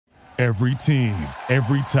Every team,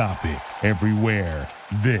 every topic, everywhere.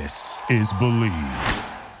 This is Believe.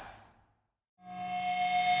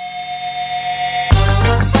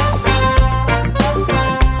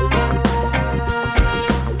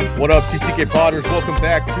 What up, TCK Podders? Welcome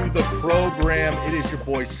back to the program. It is your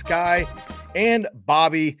boy Sky and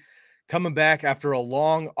Bobby coming back after a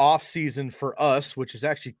long off season for us, which is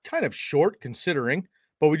actually kind of short considering.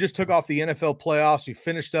 But we just took off the NFL playoffs. We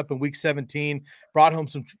finished up in week 17, brought home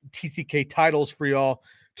some TCK titles for y'all,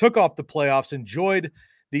 took off the playoffs, enjoyed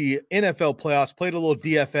the NFL playoffs, played a little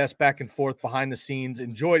DFS back and forth behind the scenes,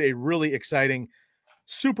 enjoyed a really exciting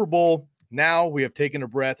Super Bowl. Now we have taken a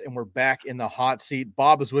breath and we're back in the hot seat.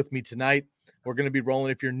 Bob is with me tonight. We're going to be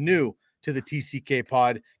rolling. If you're new to the TCK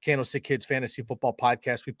Pod, Candlestick Kids Fantasy Football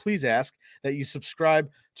Podcast, we please ask that you subscribe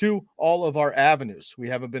to all of our avenues. We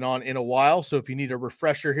haven't been on in a while, so if you need a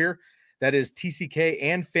refresher here, that is TCK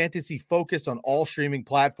and Fantasy Focused on all streaming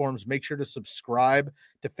platforms. Make sure to subscribe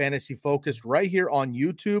to Fantasy Focused right here on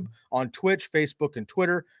YouTube, on Twitch, Facebook, and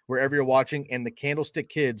Twitter, wherever you're watching, and the Candlestick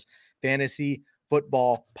Kids Fantasy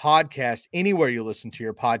Football Podcast. Anywhere you listen to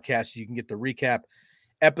your podcast, you can get the recap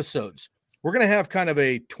episodes. We're going to have kind of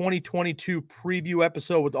a 2022 preview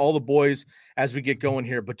episode with all the boys as we get going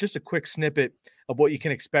here, but just a quick snippet of what you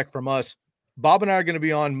can expect from us. Bob and I are going to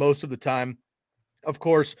be on most of the time. Of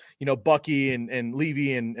course, you know, Bucky and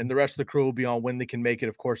Levy and the rest of the crew will be on when they can make it.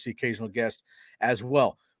 Of course, the occasional guest as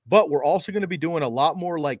well. But we're also going to be doing a lot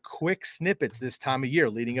more like quick snippets this time of year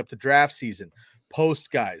leading up to draft season, post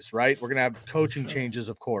guys, right? We're going to have coaching changes,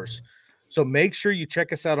 of course. So make sure you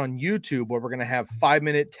check us out on YouTube where we're going to have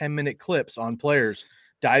 5-minute, 10-minute clips on players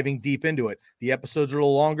diving deep into it. The episodes are a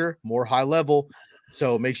little longer, more high level.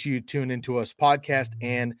 So make sure you tune into us podcast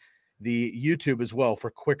and the YouTube as well for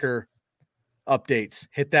quicker updates.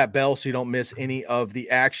 Hit that bell so you don't miss any of the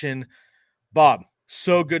action. Bob,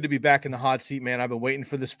 so good to be back in the hot seat, man. I've been waiting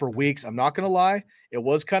for this for weeks. I'm not going to lie. It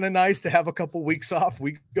was kind of nice to have a couple weeks off.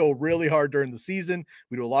 We go really hard during the season.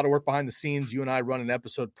 We do a lot of work behind the scenes. You and I run an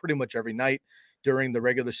episode pretty much every night during the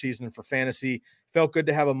regular season for fantasy. Felt good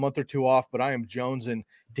to have a month or two off, but I am jonesing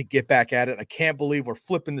to get back at it. I can't believe we're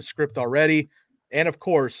flipping the script already. And of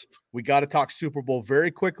course, we got to talk Super Bowl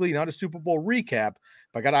very quickly, not a Super Bowl recap,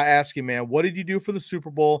 but I got to ask you, man, what did you do for the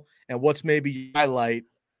Super Bowl and what's maybe your highlight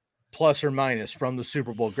plus or minus from the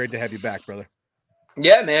Super Bowl? Great to have you back, brother.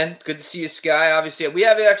 Yeah, man. Good to see you, Sky. Obviously, we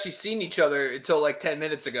haven't actually seen each other until like 10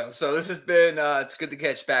 minutes ago. So this has been, it's good to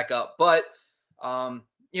catch back up. But,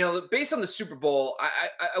 you know, based on the Super Bowl,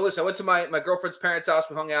 listen, I went to my girlfriend's parents' house.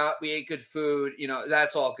 We hung out. We ate good food. You know,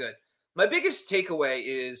 that's all good. My biggest takeaway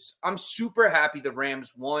is I'm super happy the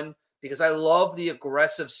Rams won because I love the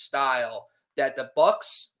aggressive style that the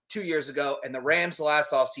Bucs 2 years ago and the Rams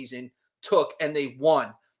last offseason took, and they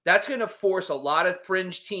won. That's going to force a lot of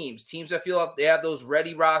fringe teams that feel like they have those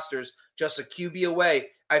ready rosters just a QB away.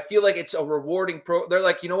 I feel like it's a rewarding They're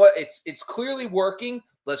like, you know what? It's clearly working.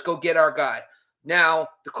 Let's go get our guy. Now,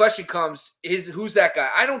 the question comes is who's that guy?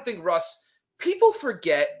 I don't think Russ – people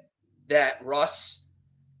forget that Russ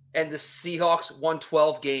and the Seahawks won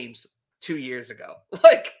 12 games 2 years ago.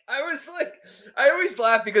 I always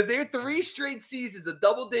laugh because they had 3 straight seasons of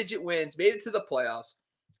double-digit wins, made it to the playoffs.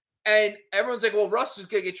 And everyone's like, well, Russ is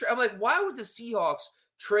going to get traded. I'm like, why would the Seahawks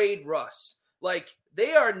trade Russ? Like,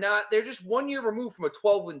 they're just 1 year removed from a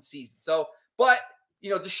 12-win season. So, but,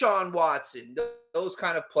 you know, Deshaun Watson, those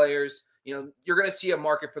kind of players, you know, you're going to see a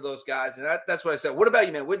market for those guys. And that's what I said. What about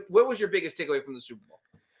you, man? What was your biggest takeaway from the Super Bowl?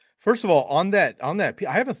 First of all, on that,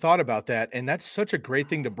 I haven't thought about that, and that's such a great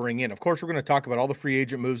thing to bring in. Of course, we're going to talk about all the free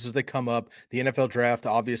agent moves as they come up, the NFL draft,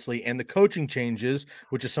 obviously, and the coaching changes,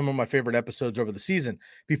 which is some of my favorite episodes over the season.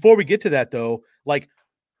 Before we get to that, though,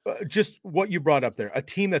 just what you brought up there, a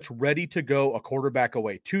team that's ready to go a quarterback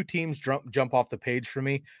away. 2 teams jump off the page for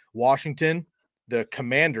me. Washington, the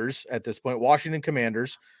Commanders at this point, Washington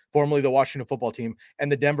Commanders, formerly the Washington football team,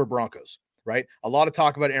 and the Denver Broncos. Right? A lot of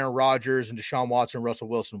talk about Aaron Rodgers and Deshaun Watson, Russell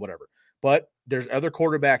Wilson, whatever. But there's other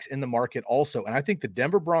quarterbacks in the market also. And I think the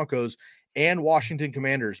Denver Broncos and Washington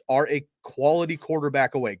Commanders are a quality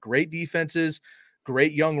quarterback away. Great defenses,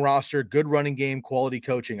 great young roster, good running game, quality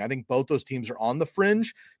coaching. I think both those teams are on the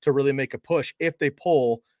fringe to really make a push if they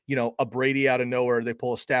pull, you know, a Brady out of nowhere, they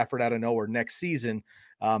pull a Stafford out of nowhere next season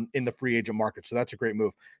in the free agent market. So that's a great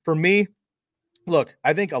move. For me, look,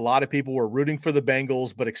 I think a lot of people were rooting for the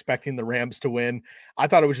Bengals, but expecting the Rams to win. I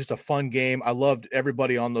thought it was just a fun game. I loved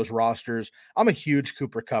everybody on those rosters. I'm a huge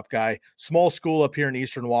Cooper Kupp guy. Small school up here in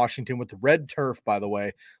Eastern Washington with the red turf, by the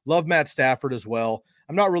way. Love Matt Stafford as well.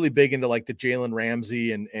 I'm not really big into like the Jalen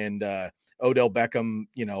Ramsey and Odell Beckham,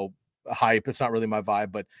 you know, hype. It's not really my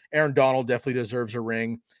vibe, but Aaron Donald definitely deserves a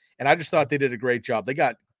ring. And I just thought they did a great job. They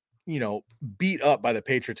got, beat up by the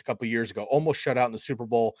Patriots a couple of years ago, almost shut out in the Super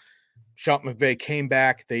Bowl. Sean McVay came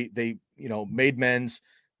back. They made men's.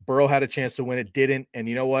 Burrow had a chance to win it, didn't. And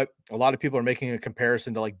you know what? A lot of people are making a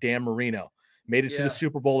comparison to like Dan Marino. Made it to the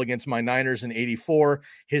Super Bowl against my Niners in 84.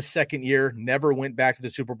 His second year, never went back to the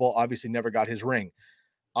Super Bowl, obviously never got his ring.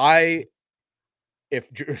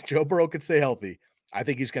 If Joe Burrow could stay healthy, I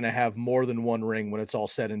think he's going to have more than one ring when it's all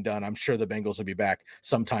said and done. I'm sure the Bengals will be back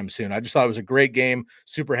sometime soon. I just thought it was a great game.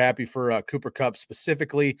 Super happy for Cooper Kupp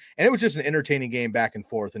specifically. And it was just an entertaining game back and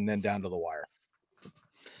forth and then down to the wire.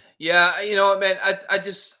 Yeah, you know what, man,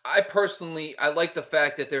 I personally like the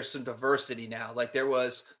fact that there's some diversity now. Like there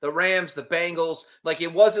was the Rams, the Bengals. Like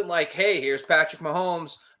it wasn't like, hey, here's Patrick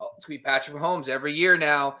Mahomes. Oh, it's going to be Patrick Mahomes every year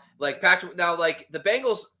now. Like the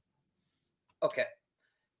Bengals, okay.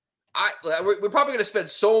 We're probably going to spend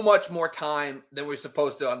so much more time than we're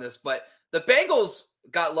supposed to on this, but the Bengals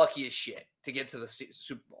got lucky as shit to get to the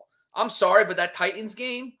Super Bowl. I'm sorry, but that Titans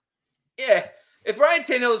game, yeah. If Ryan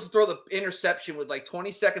Tannehill doesn't throw the interception with like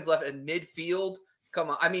 20 seconds left in midfield, come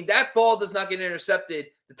on. I mean, that ball does not get intercepted.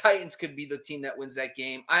 The Titans could be the team that wins that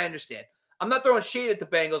game. I understand. I'm not throwing shade at the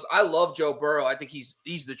Bengals. I love Joe Burrow. I think he's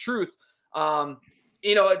the truth.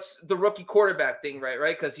 It's the rookie quarterback thing, right?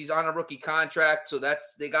 Because he's on a rookie contract. So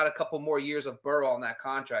they got a couple more years of Burrow on that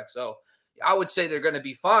contract. So I would say they're going to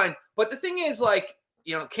be fine. But the thing is,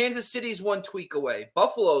 Kansas City's one tweak away.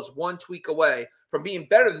 Buffalo's one tweak away from being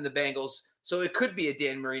better than the Bengals. So it could be a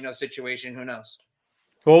Dan Marino situation. Who knows?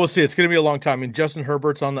 Well, we'll see. It's going to be a long time. I mean, Justin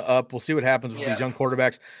Herbert's on the up. We'll see what happens with these young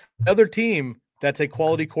quarterbacks. Another team that's a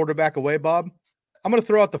quality quarterback away, Bob, I'm going to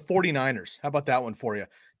throw out the 49ers. How about that one for you?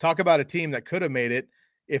 Talk about a team that could have made it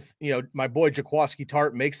if, my boy Jaquiski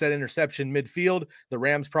Tartt makes that interception midfield. The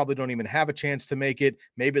Rams probably don't even have a chance to make it.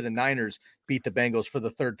 Maybe the Niners beat the Bengals for the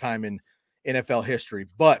third time in NFL history.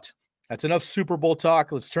 But that's enough Super Bowl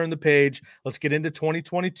talk. Let's turn the page. Let's get into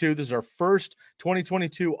 2022. This is our first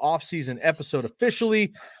 2022 offseason episode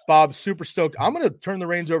officially. Bob, super stoked. I'm going to turn the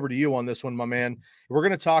reins over to you on this one, my man. We're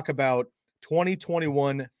going to talk about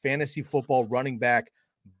 2021 fantasy football running back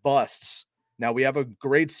busts. Now, we have a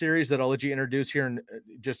great series that I'll let you introduce here in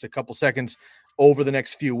just a couple seconds over the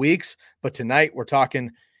next few weeks. But tonight, we're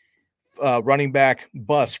talking running back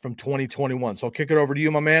busts from 2021. So I'll kick it over to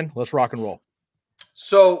you, my man. Let's rock and roll.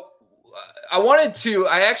 So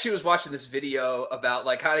I actually was watching this video about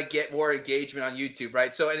like how to get more engagement on YouTube,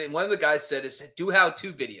 right? So, and one of the guys said is do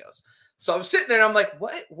how-to videos. So I'm sitting there and I'm like,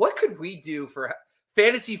 what could we do for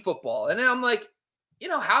fantasy football? And then I'm like,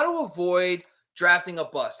 how to avoid drafting a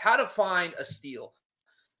bust, how to find a steal.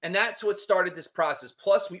 And that's what started this process.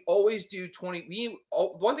 Plus, we always do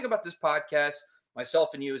one thing about this podcast,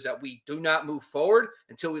 myself and you, is that we do not move forward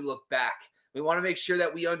until we look back. We want to make sure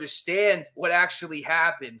that we understand what actually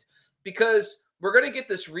happened, because we're going to get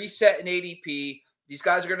this reset in ADP. These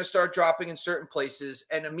guys are going to start dropping in certain places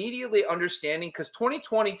and immediately understanding, because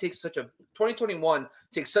 2021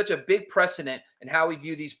 takes such a big precedent in how we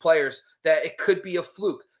view these players that it could be a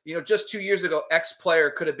fluke. Just 2 years ago, X player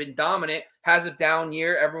could have been dominant, has a down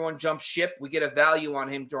year. Everyone jumps ship. We get a value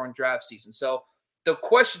on him during draft season. So the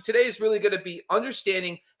question today is really going to be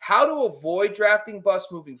understanding how to avoid drafting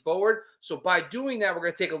busts moving forward. So by doing that, we're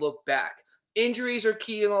going to take a look back. Injuries are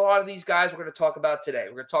key in a lot of these guys we're going to talk about today.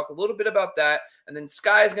 We're going to talk a little bit about that. And then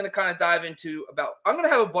Sky is going to kind of dive into I'm going to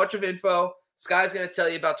have a bunch of info. Sky's going to tell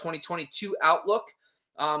you about 2022 outlook.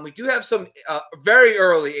 We do have some very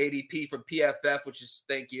early ADP from PFF, which is,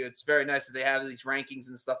 thank you. It's very nice that they have these rankings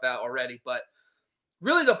and stuff out already. But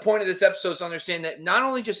really the point of this episode is to understand that not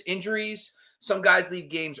only just injuries, some guys leave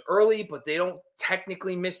games early, but they don't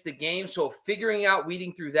technically miss the game. So figuring out,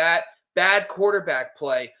 weeding through that, bad quarterback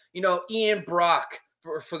play, Ian Brock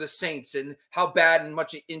for the Saints and how bad and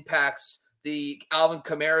much it impacts the Alvin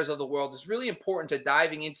Kamaras of the world is really important to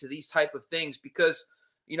diving into these type of things, because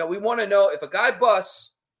we want to know if a guy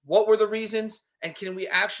busts, what were the reasons, and can we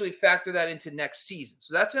actually factor that into next season?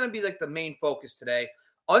 So that's going to be like the main focus today,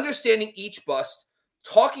 understanding each bust,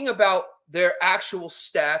 talking about their actual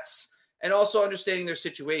stats, and also understanding their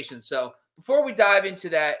situation. So before we dive into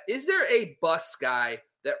that, is there a bust guy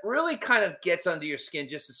that really kind of gets under your skin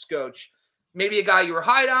just a scotch? Maybe a guy you were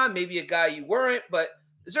high on, maybe a guy you weren't, but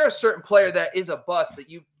is there a certain player that is a bust that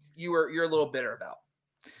you're a little bitter about?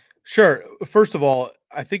 Sure. First of all,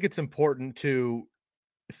 I think it's important to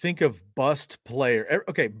think of bust player.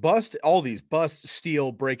 Okay, bust, all these bust,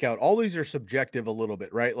 steal, breakout, all these are subjective a little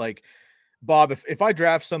bit, right? Like, Bob, if I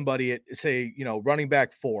draft somebody at, say, running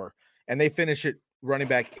back 4 and they finish at running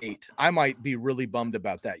back 8, I might be really bummed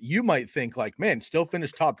about that. You might think like, man, still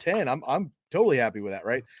finish top 10. I'm totally happy with that,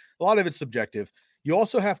 right? A lot of it's subjective. you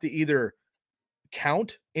also have to either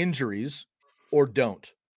count injuries or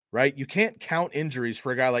don't, right? You can't count injuries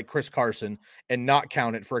for a guy like Chris Carson and not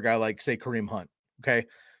count it for a guy like, say, Kareem Hunt. Okay.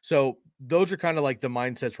 So those are kind of like the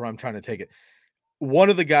mindsets where I'm trying to take it. One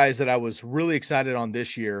of the guys that I was really excited on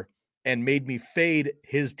this year and made me fade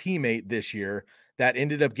his teammate this year that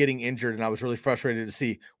ended up getting injured and I was really frustrated to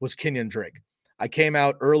see was Kenyon Drake. I came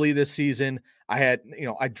out early this season. I had,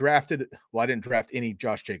 I didn't draft any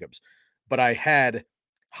Josh Jacobs, but I had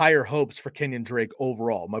higher hopes for Kenyon Drake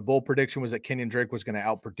overall. My bold prediction was that Kenyon Drake was going to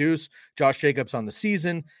outproduce Josh Jacobs on the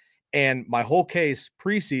season. And my whole case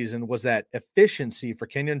preseason was that efficiency for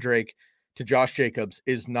Kenyon Drake to Josh Jacobs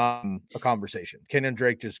is not a conversation. Kenyon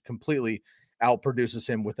Drake just completely outproduces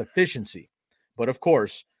him with efficiency. But of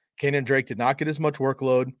course, Kenyon Drake did not get as much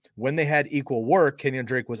workload. When they had equal work, Kenyon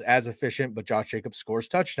Drake was as efficient, but Josh Jacobs scores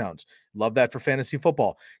touchdowns. Love that for fantasy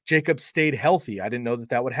football. Jacobs stayed healthy. I didn't know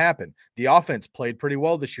that would happen. The offense played pretty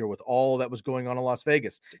well this year with all that was going on in Las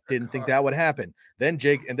Vegas. Didn't think that would happen. Then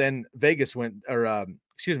then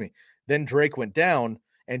Drake went down,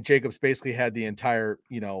 and Jacobs basically had the entire,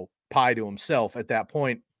 pie to himself at that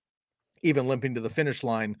point, even limping to the finish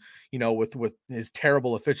line, with his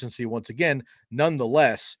terrible efficiency once again.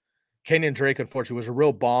 Nonetheless, Kenyon Drake, unfortunately, was a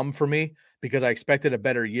real bomb for me because I expected a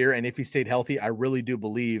better year. And if he stayed healthy, I really do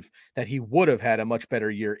believe that he would have had a much better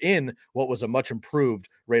year in what was a much improved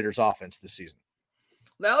Raiders offense this season.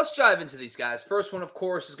 Now let's dive into these guys. First one, of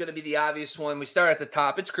course, is going to be the obvious one. We start at the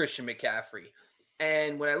top. It's Christian McCaffrey.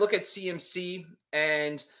 And when I look at CMC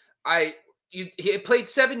and he played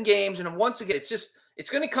 7 games, and once again, it's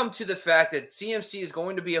going to come to the fact that CMC is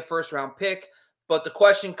going to be a first-round pick, but the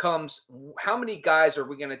question comes, how many guys are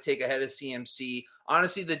we going to take ahead of CMC?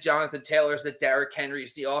 Honestly, the Jonathan Taylors, the Derrick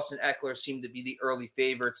Henrys, the Austin Eckler seem to be the early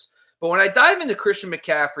favorites. But when I dive into Christian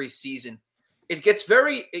McCaffrey's season, it gets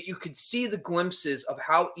you could see the glimpses of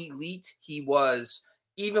how elite he was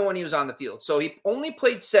even when he was on the field. So he only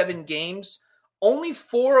played 7 games. Only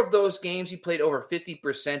 4 of those games he played over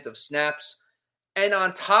 50% of snaps. And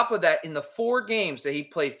on top of that, in the 4 games that he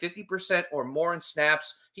played 50% or more in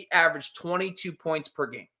snaps, he averaged 22 points per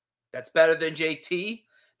game. That's better than JT.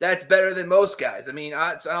 That's better than most guys. I mean,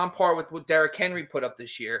 it's on par with what Derrick Henry put up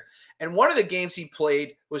this year. And one of the games he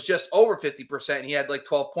played was just over 50%, and he had like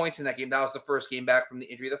 12 points in that game. That was the first game back from the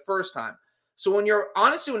injury the first time. So when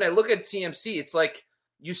I look at CMC, it's like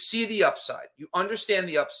you see the upside. You understand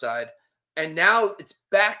the upside. And now it's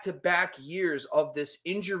back-to-back years of this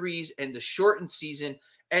injuries and the shortened season.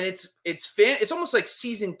 And it's almost like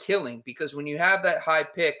season killing, because when you have that high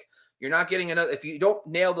pick, you're not getting another. If you don't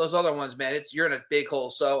nail those other ones, man, you're in a big hole.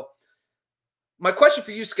 So my question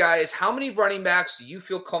for you, Sky, is how many running backs do you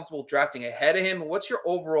feel comfortable drafting ahead of him? And what's your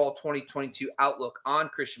overall 2022 outlook on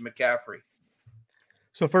Christian McCaffrey?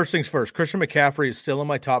 So first things first, Christian McCaffrey is still in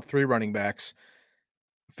my top 3 running backs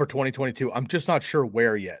for 2022. I'm just not sure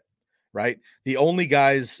where yet. Right? The only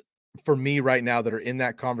guys for me right now that are in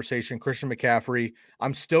that conversation, Christian McCaffrey,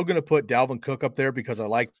 I'm still going to put Dalvin Cook up there because I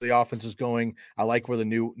like where the offense is going. I like where the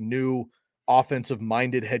new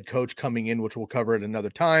offensive-minded head coach coming in, which we'll cover at another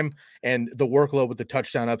time, and the workload with the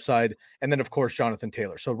touchdown upside, and then, of course, Jonathan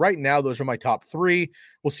Taylor. So right now, those are my top 3.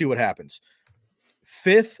 We'll see what happens.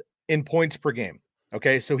 5th in points per game.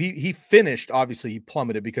 Okay, so he finished, obviously he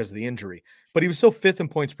plummeted because of the injury, but he was still 5th in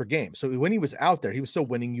points per game. So when he was out there, he was still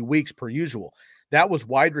winning you weeks per usual. That was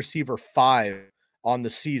wide receiver 5 on the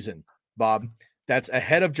season, Bob. That's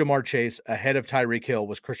ahead of Jamar Chase, ahead of Tyreek Hill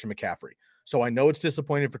was Christian McCaffrey. So I know it's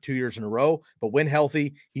disappointing for 2 years in a row, but when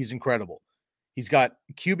healthy, he's incredible. He's got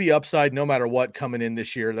QB upside no matter what coming in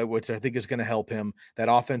this year, which I think is going to help him. That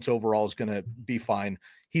offense overall is going to be fine.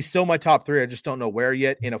 He's still my top 3. I just don't know where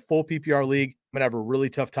yet. In a full PPR league, I'm going to have a really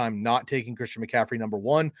tough time not taking Christian McCaffrey number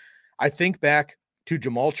 1. I think back to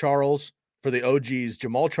Jamal Charles for the OGs,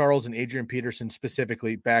 Jamal Charles and Adrian Peterson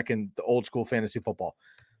specifically back in the old school fantasy football,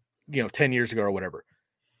 10 years ago or whatever.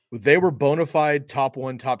 They were bona fide top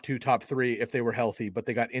 1, top 2, top 3 if they were healthy, but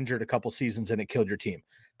they got injured a couple seasons and it killed your team.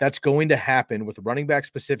 That's going to happen with running back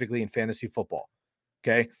specifically in fantasy football.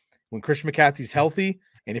 Okay. When Christian McCaffrey's healthy,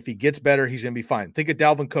 and if he gets better, he's going to be fine. Think of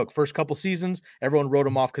Dalvin Cook. First couple seasons, everyone wrote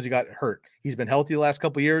him off because he got hurt. He's been healthy the last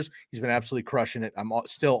couple of years. He's been absolutely crushing it. I'm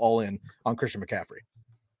still all in on Christian McCaffrey.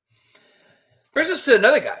 Brings us to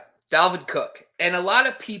another guy, Dalvin Cook. And a lot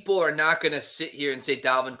of people are not going to sit here and say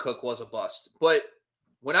Dalvin Cook was a bust. But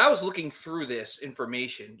when I was looking through this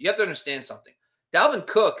information, you have to understand something. Dalvin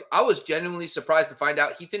Cook, I was genuinely surprised to find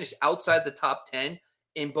out he finished outside the top 10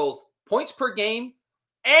 in both points per game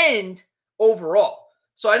and overall.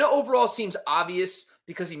 So I know overall seems obvious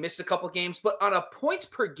because he missed a couple games, but on a points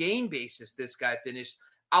per game basis, this guy finished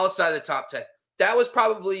outside the top 10. that was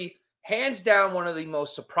probably hands down one of the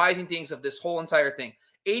most surprising things of this whole entire thing.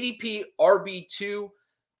 ADP RB2,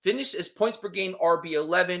 finished as points per game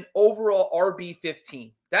RB11, overall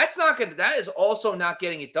RB15. That is also not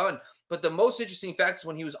getting it done. But the most interesting fact is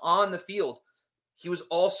when he was on the field, he was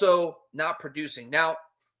also not producing. Now,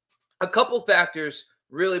 a couple factors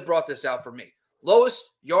really brought this out for me. Lowest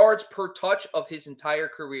yards per touch of his entire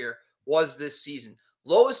career was this season.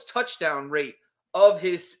 Lowest touchdown rate of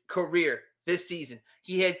his career this season.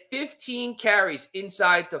 He had 15 carries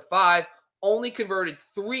inside the 5, only converted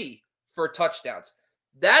 3 for touchdowns.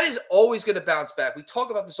 That is always going to bounce back. We talk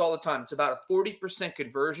about this all the time. It's about a 40%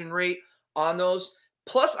 conversion rate on those.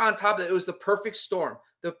 Plus, on top of that, it was the perfect storm.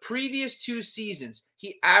 The previous 2 seasons,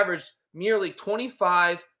 he averaged nearly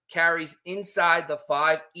 25 carries inside the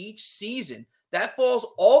 5 each season. That falls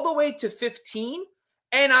all the way to 15.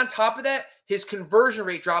 And on top of that, his conversion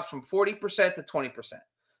rate drops from 40% to 20%.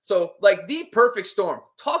 So, like the perfect storm.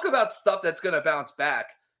 Talk about stuff that's going to bounce back.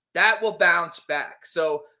 That will bounce back.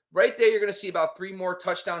 So, right there, you're going to see about 3 more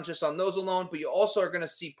touchdowns just on those alone. But you also are going to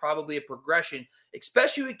see probably a progression,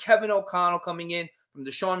 especially with Kevin O'Connell coming in from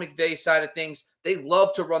the Sean McVay side of things. They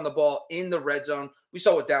love to run the ball in the red zone. We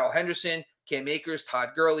saw with Darrell Henderson, Cam Akers, Todd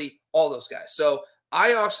Gurley, all those guys. So,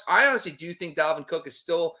 I honestly do think Dalvin Cook is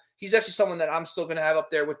still – he's actually someone that I'm still going to have up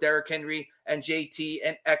there with Derrick Henry and JT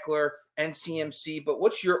and Eckler and CMC. But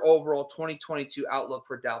what's your overall 2022 outlook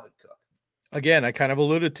for Dalvin Cook? Again, I kind of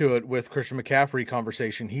alluded to it with Christian McCaffrey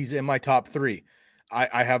conversation. He's in my top 3.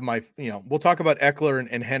 I have my, we'll talk about Eckler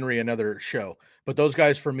and Henry another show, but those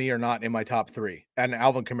guys for me are not in my top 3. And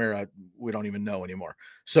Alvin Kamara, we don't even know anymore.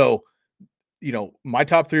 So, my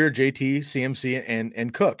top 3 are JT, CMC,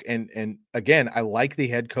 and Cook. And again, I like the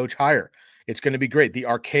head coach hire. It's going to be great. The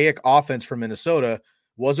archaic offense from Minnesota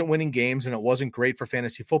wasn't winning games, and it wasn't great for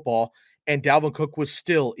fantasy football. And Dalvin Cook was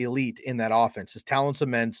still elite in that offense. His talent's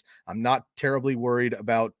immense. I'm not terribly worried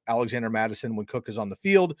about Alexander Mattison when Cook is on the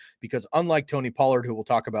field because unlike Tony Pollard, who we'll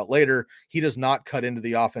talk about later, he does not cut into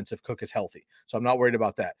the offense if Cook is healthy. So I'm not worried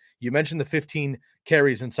about that. You mentioned the 15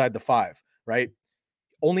 carries inside the 5, right?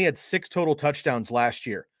 Only had 6 total touchdowns last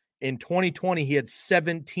year. In 2020, he had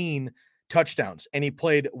 17 touchdowns, and he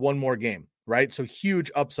played 1 more game, right? So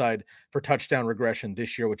huge upside for touchdown regression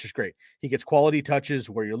this year, which is great. He gets quality touches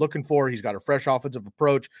where you're looking for. He's got a fresh offensive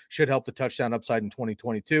approach, should help the touchdown upside in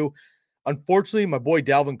 2022. Unfortunately, my boy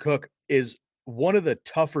Dalvin Cook is one of the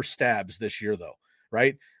tougher stabs this year, though,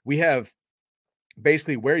 right? We have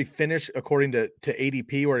basically where he finished according to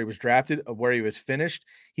ADP, where he was drafted, where he was finished.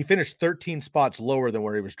 He finished 13 spots lower than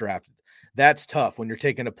where he was drafted. That's tough when you're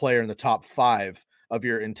taking a player in the top 5 of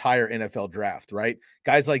your entire NFL draft, right?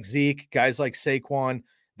 Guys like Zeke, guys like Saquon,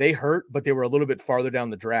 they hurt, but they were a little bit farther down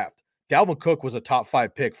the draft. Dalvin Cook was a top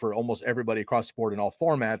 5 pick for almost everybody across the board in all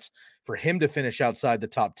formats. For him to finish outside the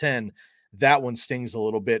top 10, that one stings a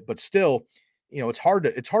little bit, but still, it's hard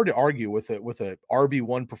to argue with a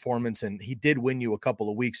RB1 performance, and he did win you a couple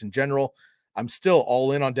of weeks in general. I'm still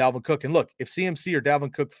all in on Dalvin Cook. And look, if CMC or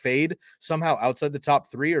Dalvin Cook fade somehow outside the top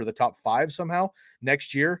 3 or the top 5 somehow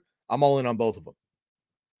next year, I'm all in on both of them.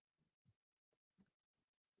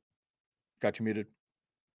 Got you muted.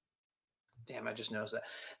 Damn, I just noticed that.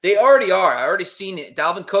 They already are. I already seen it.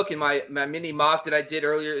 Dalvin Cook in my mini mock that I did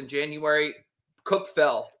earlier in January, Cook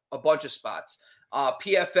fell a bunch of spots.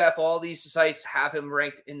 PFF, all these sites have him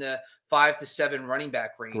ranked in the 5 to 7 running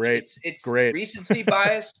back range. Great. It's great. Recency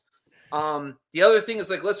bias. The other thing is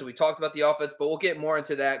listen, we talked about the offense, but we'll get more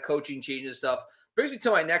into that coaching changes and stuff. Brings me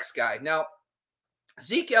to my next guy. Now,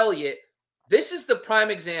 Zeke Elliott, this is the prime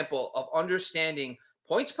example of understanding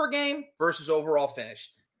points per game versus overall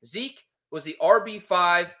finish. Zeke was the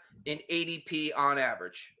RB5 in ADP on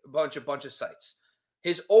average, a bunch of sites.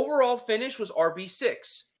 His overall finish was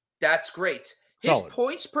RB6. That's great. His Solid.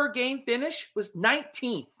 Points per game finish was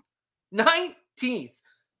 19th. 19th.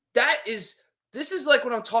 This is like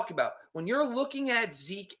what I'm talking about. When you're looking at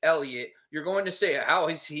Zeke Elliott, you're going to say, how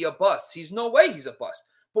is he a bust? He's no way he's a bust.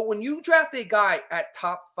 But when you draft a guy at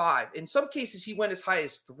top 5, in some cases he went as high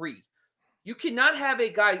as 3. You cannot have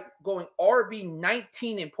a guy going RB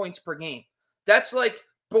 19 in points per game. That's like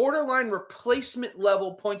borderline replacement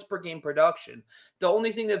level points per game production. The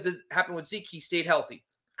only thing that happened with Zeke, he stayed healthy.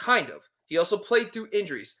 Kind of. He also played through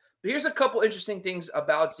injuries. But here's a couple interesting things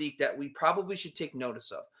about Zeke that we probably should take notice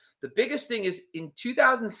of. The biggest thing is in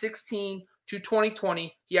 2016 to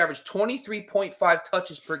 2020, he averaged 23.5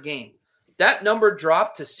 touches per game. That number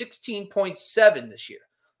dropped to 16.7 this year.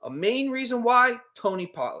 A main reason why, Tony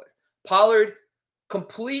Pollard. Pollard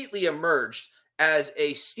completely emerged as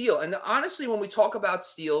a steal. And honestly, when we talk about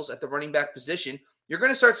steals at the running back position, you're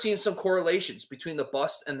going to start seeing some correlations between the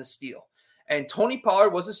bust and the steal. And Tony Pollard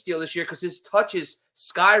was a steal this year because his touches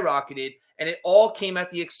skyrocketed, and it all came at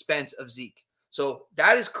the expense of Zeke. So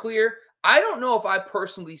that is clear. I don't know if I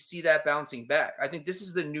personally see that bouncing back. I think this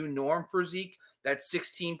is the new norm for Zeke, that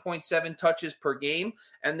 16.7 touches per game,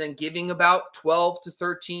 and then giving about 12 to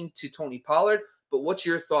 13 to Tony Pollard. But what's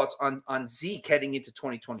your thoughts on Zeke heading into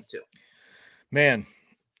 2022? Man,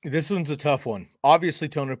 this one's a tough one. Obviously,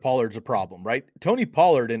 Tony Pollard's a problem, right? Tony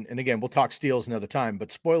Pollard, and again, we'll talk steals another time,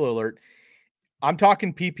 but spoiler alert, I'm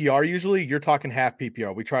talking PPR usually. You're talking half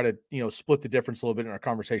PPR. We try to, split the difference a little bit in our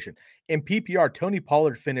conversation. In PPR, Tony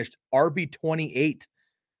Pollard finished RB28.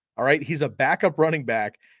 All right. He's a backup running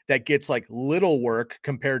back that gets like little work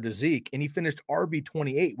compared to Zeke, and he finished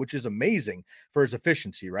RB28, which is amazing for his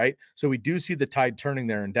efficiency, right? So we do see the tide turning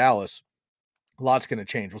there in Dallas. A lot's going to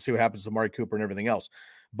change. We'll see what happens to Amari Cooper and everything else.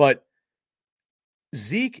 But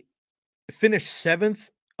Zeke finished 7th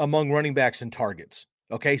among running backs in targets.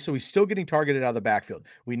 Okay, so he's still getting targeted out of the backfield.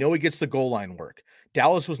 We know he gets the goal line work.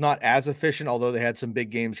 Dallas was not as efficient, although they had some big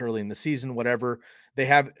games early in the season, whatever. They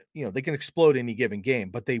have, they can explode any given game,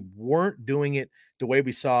 but they weren't doing it the way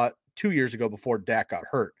we saw 2 years ago before Dak got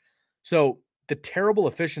hurt. So the terrible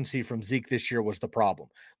efficiency from Zeke this year was the problem.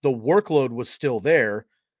 The workload was still there,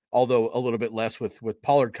 although a little bit less with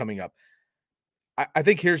Pollard coming up. I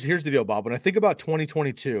think here's the deal, Bob. When I think about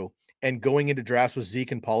 2022 and going into drafts with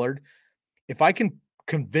Zeke and Pollard, if I can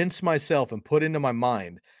convince myself and put into my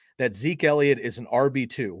mind that Zeke Elliott is an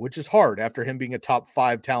RB2, which is hard after him being a top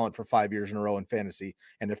 5 talent for 5 years in a row in fantasy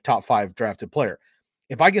and a top 5 drafted player.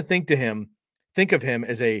 If I can think of him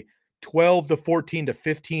as a 12 to 14 to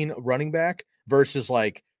 15 running back versus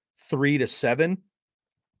like 3 to 7,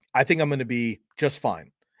 I think I'm going to be just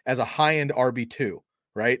fine as a high-end RB2,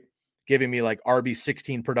 right? Giving me like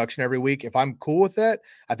RB16 production every week. If I'm cool with that,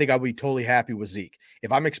 I think I'll be totally happy with Zeke.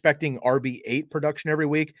 If I'm expecting RB8 production every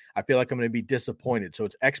week, I feel like I'm going to be disappointed. So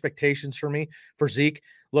it's expectations for me for Zeke.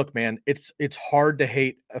 Look, man, it's hard to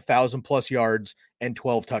hate 1,000+ yards and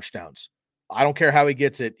 12 touchdowns. I don't care how he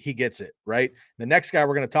gets it, right? The next guy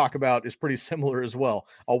we're going to talk about is pretty similar as well.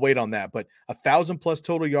 I'll wait on that. But 1,000+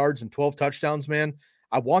 total yards and 12 touchdowns, man,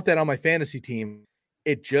 I want that on my fantasy team.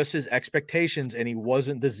 It just is expectations, and he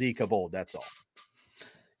wasn't the Zeke of old. That's all.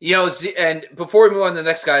 And before we move on to the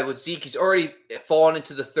next guy with Zeke, he's already fallen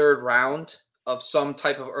into the 3rd round of some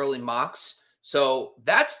type of early mocks. So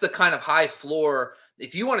that's the kind of high floor.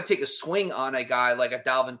 If you want to take a swing on a guy like a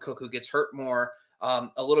Dalvin Cook who gets hurt more a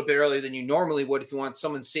little bit earlier than you normally would, if you want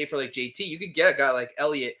someone safer like JT, you could get a guy like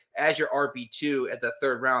Elliott as your RB2 at the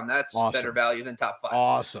 3rd round. That's awesome. Better value than top 5.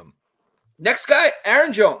 Awesome. Next guy,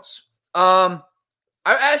 Aaron Jones.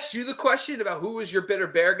 I asked you the question about who was your bitter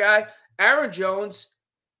bear guy. Aaron Jones.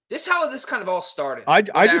 This is how this kind of all started. I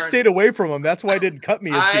just stayed away from him. That's why he didn't cut me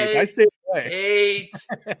as deep. I stayed away.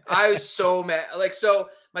 I was so mad. So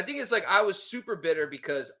my thing is I was super bitter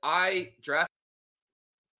because I drafted.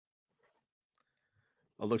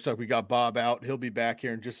 It looks like we got Bob out. He'll be back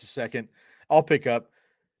here in just a second. I'll pick up.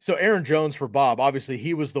 So Aaron Jones for Bob. Obviously,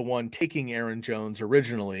 he was the one taking Aaron Jones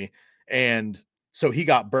originally, and so he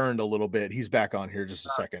got burned a little bit. He's back on here just a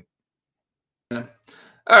second. All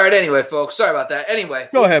right. Anyway, folks, sorry about that. Anyway,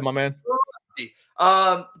 go ahead, my man.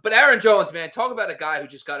 But Aaron Jones, man, talk about a guy who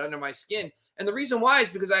just got under my skin. And the reason why is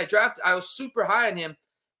because I was super high on him,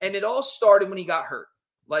 and it all started when he got hurt.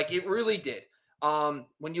 It really did.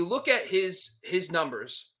 When you look at his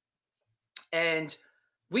numbers and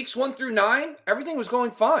weeks 1 through 9, everything was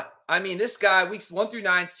going fine. I mean, this guy, weeks 1 through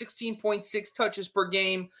 9, 16.6 touches per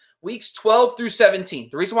game. Weeks 12 through 17.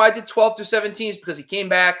 The reason why I did 12 through 17 is because he came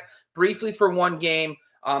back briefly for one game.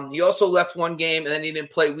 He also left one game, and then he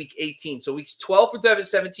didn't play week 18. So weeks 12 through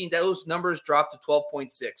 17, those numbers dropped to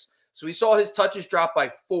 12.6. So we saw his touches drop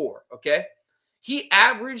by 4, okay? He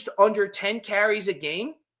averaged under 10 carries a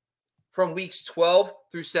game from weeks 12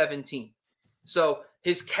 through 17. So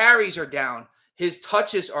his carries are down. His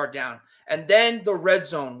touches are down. And then the red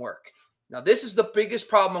zone work. Now, this is the biggest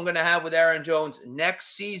problem I'm going to have with Aaron Jones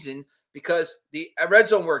next season because the red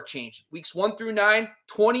zone work changed. Weeks 1 through 9,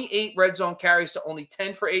 28 red zone carries to only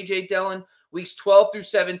 10 for A.J. Dillon. Weeks 12 through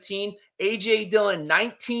 17, A.J. Dillon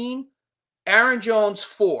 19, Aaron Jones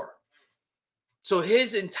 4. So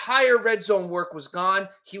his entire red zone work was gone.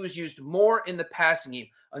 He was used more in the passing game.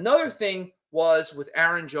 Another thing was with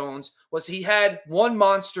Aaron Jones was he had one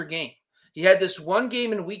monster game. He had this one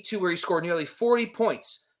game in week 2 where he scored nearly 40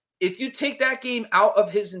 points. If you take that game out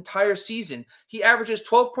of his entire season, he averages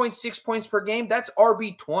 12.6 points per game. That's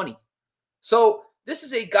RB20. So this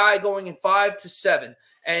is a guy going in 5 to 7.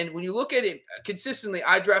 And when you look at it consistently,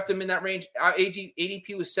 I drafted him in that range. Our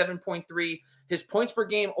ADP was 7.3. His points per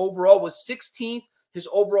game overall was 16th. His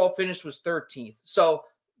overall finish was 13th. So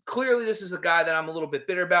clearly this is a guy that I'm a little bit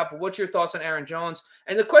bitter about, but what's your thoughts on Aaron Jones?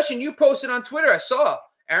 And the question you posted on Twitter, I saw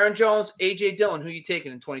Aaron Jones, A.J. Dillon, who you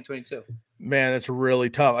taking in 2022? Man, that's really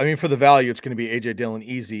tough. I mean, for the value, it's going to be A.J. Dillon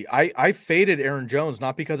easy. I faded Aaron Jones,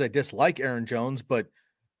 not because I dislike Aaron Jones, but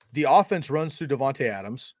the offense runs through Davante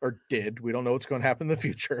Adams, or did. We don't know what's going to happen in the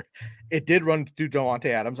future. It did run through Davante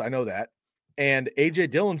Adams. I know that. And A.J.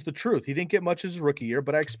 Dillon's the truth. He didn't get much his rookie year,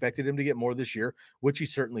 but I expected him to get more this year, which he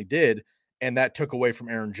certainly did. And that took away from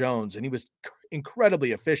Aaron Jones. And he was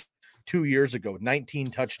incredibly efficient 2 years ago, 19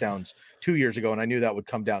 touchdowns 2 years ago, and I knew that would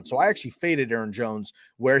come down. So I actually faded Aaron Jones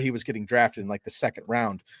where he was getting drafted in like the second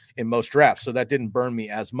round in most drafts. So that didn't burn me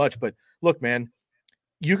as much. But look, man,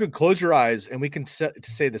 you could close your eyes and we can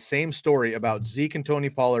say the same story about Zeke and Tony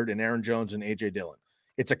Pollard and Aaron Jones and A.J. Dillon.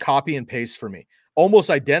 It's a copy and paste for me. Almost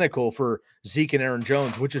identical for Zeke and Aaron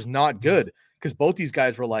Jones, which is not good because both these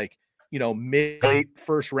guys were like, mid-late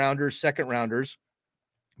first rounders, second rounders.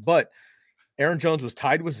 But Aaron Jones was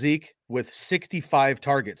tied with Zeke with 65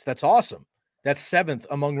 targets. That's awesome. That's seventh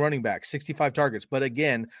among running backs, 65 targets. But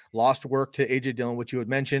again, lost work to A.J. Dillon, which you had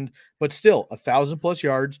mentioned, but still 1,000+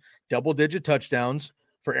 yards, double-digit touchdowns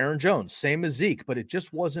for Aaron Jones, same as Zeke, but it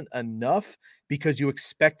just wasn't enough because you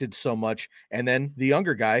expected so much. And then the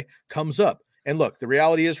younger guy comes up. And look, the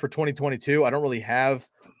reality is for 2022, I don't really have,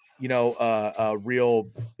 a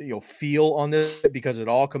real, feel on this because it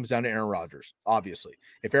all comes down to Aaron Rodgers. Obviously,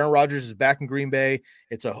 if Aaron Rodgers is back in Green Bay,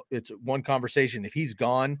 it's one conversation. If he's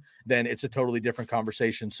gone, then it's a totally different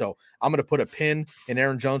conversation. So I'm going to put a pin in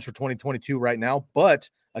Aaron Jones for 2022 right now.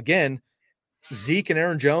 But again, Zeke and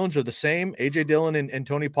Aaron Jones are the same. A.J. Dillon and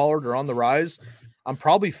Tony Pollard are on the rise. I'm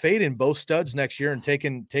probably fading both studs next year and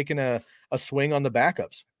taking a swing on the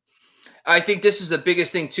backups. I think this is the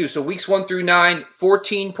biggest thing too. So weeks 1 through 9,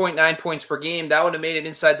 14.9 points per game. That would have made it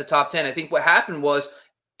inside the top 10. I think what happened was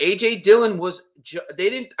A.J. Dillon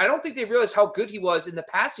I don't think they realized how good he was in the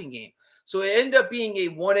passing game. So it ended up being a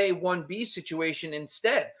 1A, 1B situation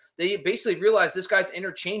instead. They basically realized this guy's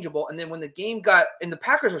interchangeable. And then when the game and the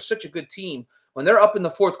Packers are such a good team, when they're up in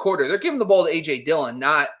the fourth quarter, they're giving the ball to A.J. Dillon,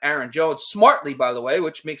 not Aaron Jones, smartly, by the way,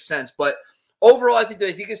 which makes sense. But overall, I think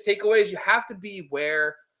the biggest takeaway is you have to be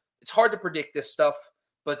aware. It's hard to predict this stuff,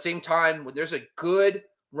 but at the same time, when there's a good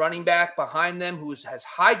running back behind them who has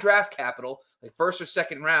high draft capital, like first or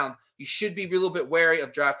second round, you should be a little bit wary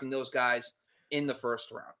of drafting those guys in the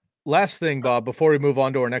first round. Last thing, Bob, before we move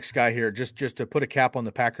on to our next guy here, just to put a cap on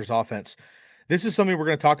the Packers offense. This is something we're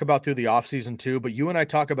going to talk about through the offseason too, but you and I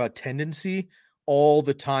talk about tendency all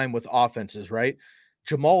the time with offenses, right?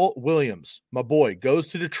 Jamal Williams, my boy, goes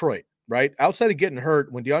to Detroit, right? Outside of getting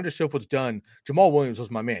hurt, when DeAndre Swift was done, Jamal Williams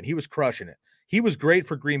was my man. He was crushing it. He was great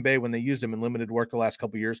for Green Bay when they used him in limited work the last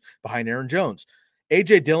couple of years behind Aaron Jones.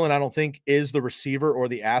 A.J. Dillon, I don't think, is the receiver or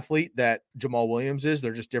the athlete that Jamal Williams is.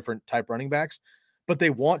 They're just different type running backs. But they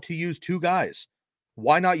want to use two guys.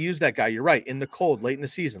 Why not use that guy? You're right. In the cold, late in the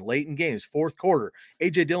season, late in games, fourth quarter.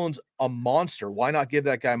 A.J. Dillon's a monster. Why not give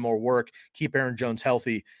that guy more work, keep Aaron Jones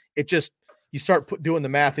healthy? It just, you start doing the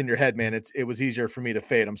math in your head, man. It was easier for me to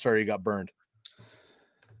fade. I'm sorry you got burned.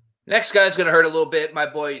 Next guy's going to hurt a little bit. My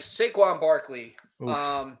boy, Saquon Barkley.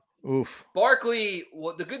 Oof. Barkley,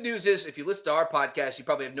 well, the good news is if you listen to our podcast, you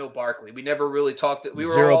probably have no Barkley. We never really talked. We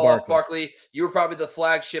were Zero all Barkley. off Barkley. You were probably the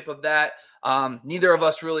flagship of that. Neither of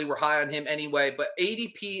us really were high on him anyway, but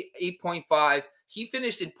ADP 8.5. He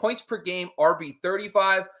finished in points per game, RB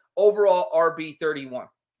 35, overall RB 31.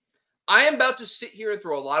 I am about to sit here and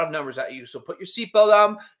throw a lot of numbers at you, so put your seatbelt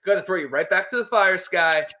on. I'm going to throw you right back to the fire,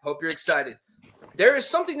 Sky. Hope you're excited. There is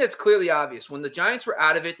something that's clearly obvious. When the Giants were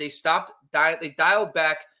out of it, they dialed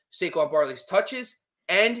back Saquon Barkley's touches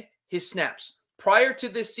and his snaps. Prior to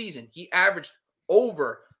this season, he averaged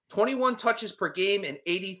over 21 touches per game and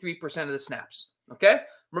 83% of the snaps. Okay?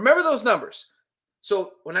 Remember those numbers.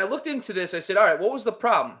 So when I looked into this, I said, all right, what was the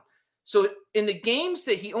problem? So in the games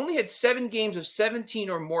that he only had 7 games of 17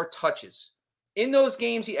 or more touches. In those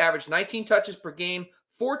games, he averaged 19 touches per game,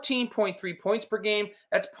 14.3 points per game.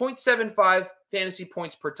 That's 0.75 fantasy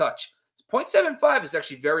points per touch. 0.75 is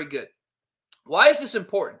actually very good. Why is this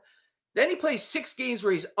important? Then he plays 6 games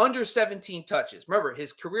where he's under 17 touches. Remember,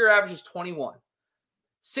 his career average is 21.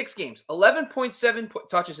 6 games, 11.7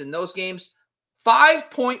 touches in those games,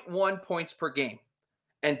 5.1 points per game,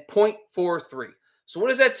 and 0.43. So what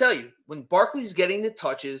does that tell you? When Barkley's getting the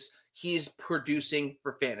touches, he's producing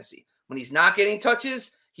for fantasy. When he's not getting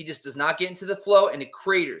touches, he just does not get into the flow, and it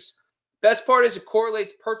craters. Best part is it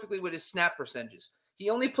correlates perfectly with his snap percentages.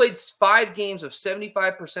 He only played 5 games of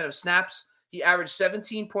 75% of snaps. He averaged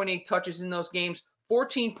 17.8 touches in those games,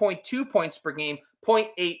 14.2 points per game,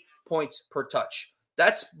 0.8 points per touch.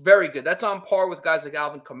 That's very good. That's on par with guys like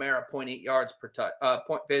Alvin Kamara, 0.8 yards per touch,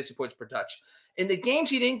 fantasy points per touch. In the games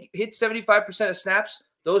he didn't hit 75% of snaps,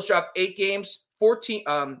 those dropped 8 games, 14.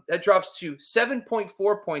 That drops to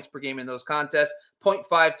 7.4 points per game in those contests,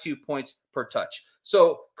 0.52 points per touch.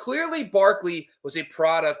 So clearly Barkley was a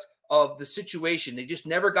product of the situation. They just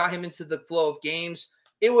never got him into the flow of games.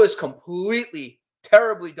 It was completely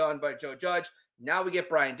terribly done by Joe Judge. Now we get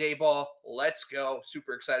Brian Daboll. Let's go.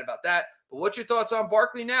 Super excited about that. But what's your thoughts on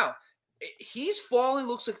Barkley now? He's fallen,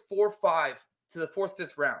 looks like 4-5 to the 4th,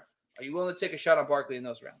 5th round. Are you willing to take a shot on Barkley in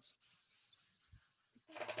those rounds?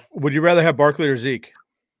 Would you rather have Barkley or Zeke?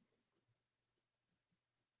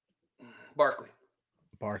 Barkley.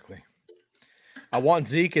 I want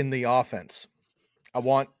Zeke in the offense. I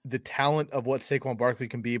want the talent of what Saquon Barkley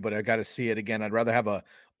can be, but I got to see it again. I'd rather have a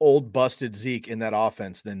old busted Zeke in that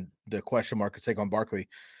offense than the question mark of Saquon Barkley.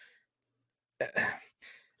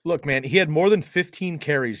 Look, man, he had more than 15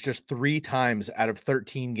 carries just 3 times out of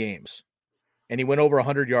 13 games. And he went over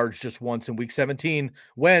 100 yards just once in week 17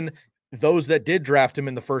 when those that did draft him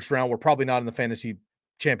in the first round were probably not in the fantasy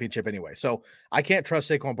championship anyway. So I can't trust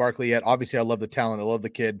Saquon Barkley yet. Obviously, I love the talent. I love the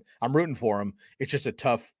kid. I'm rooting for him. It's just a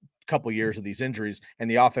tough couple of years of these injuries, and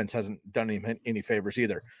the offense hasn't done him any favors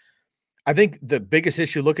either. I think the biggest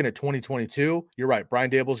issue looking at 2022, you're right.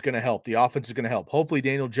 Brian Daboll is going to help. The offense is going to help. Hopefully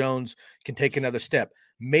Daniel Jones can take another step.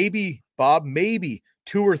 Maybe, Bob, 2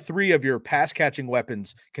 or 3 of your pass catching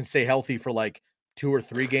weapons can stay healthy for like 2 or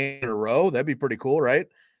 3 games in a row. That'd be pretty cool, right?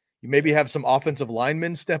 You maybe have some offensive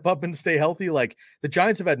linemen step up and stay healthy. Like the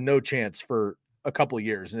Giants have had no chance for a couple of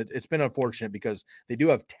years, and it's been unfortunate because they do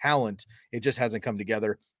have talent. It just hasn't come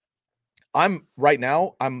together. I'm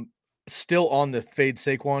still on the fade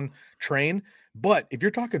Saquon train, but if you're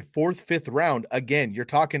talking 4th, 5th round, again, you're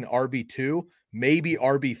talking RB2, maybe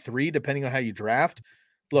RB3, depending on how you draft.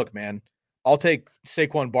 Look, man, I'll take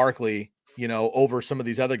Saquon Barkley, over some of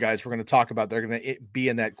these other guys we're going to talk about. They're going to be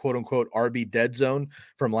in that quote unquote RB dead zone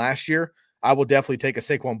from last year. I will definitely take a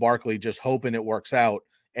Saquon Barkley, just hoping it works out,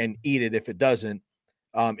 and eat it if it doesn't.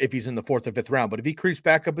 If he's in the 4th or 5th round. But if he creeps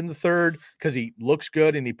back up in the 3rd because he looks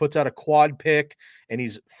good and he puts out a quad pick and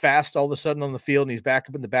he's fast all of a sudden on the field and he's back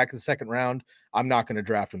up in the back of the 2nd round, I'm not going to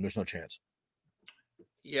draft him. There's no chance.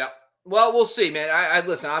 Yeah. Well, we'll see, man. I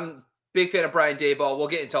listen, I'm a big fan of Brian Daboll. We'll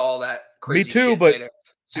get into all that crazy Me too, shit but later.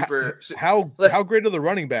 How great are the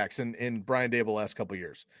running backs in Brian Daboll last couple of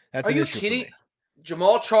years? That's Are you kidding?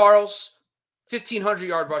 Jamal Charles,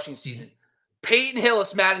 1,500-yard rushing season. Peyton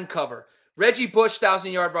Hillis, Madden cover. Reggie Bush,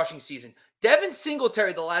 1,000-yard rushing season. Devin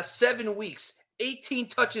Singletary, the last 7 weeks, 18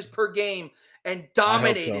 touches per game and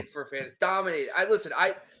dominated for fans. Dominated.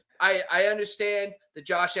 I understand the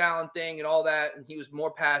Josh Allen thing and all that, and he was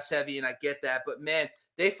more pass heavy, and I get that. But man,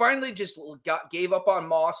 they finally just gave up on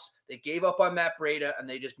Moss. They gave up on Matt Breida, and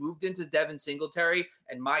they just moved into Devin Singletary.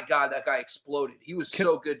 And my God, that guy exploded. He was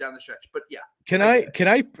so good down the stretch. But yeah, can I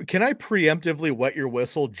preemptively wet your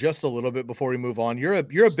whistle just a little bit before we move on? You're a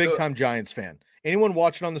big time Giants fan. Anyone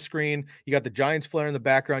watching on the screen, you got the Giants flare in the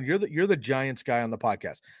background. You're the Giants guy on the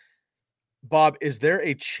podcast. Bob, is there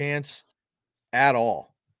a chance at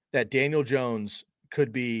all that Daniel Jones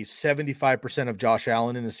could be 75% of Josh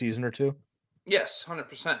Allen in a season or two? Yes,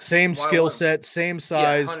 100%. Same skill set, same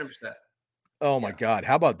size. Yeah, 100%. Oh my God.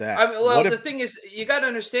 How about that? The thing is, you got to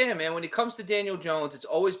understand, man, when it comes to Daniel Jones, it's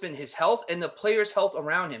always been his health and the players' health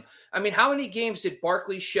around him. I mean, how many games did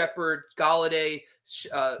Barkley, Shepard, Golladay,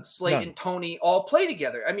 Slayton, None. Tony all play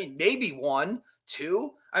together? I mean, maybe 1,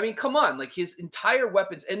 2. I mean, come on, like his entire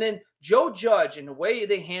weapons. And then Joe Judge and the way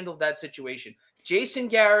they handled that situation. Jason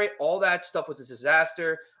Garrett, all that stuff was a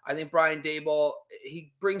disaster. I think Brian Daboll,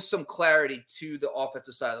 he brings some clarity to the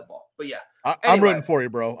offensive side of the ball. But yeah. I'm rooting for you,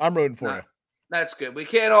 bro. I'm rooting for you. That's good. We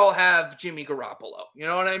can't all have Jimmy Garoppolo. You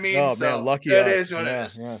know what I mean? Oh, man, lucky us. It is what it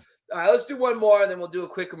is. Yeah. All right, let's do one more, and then we'll do a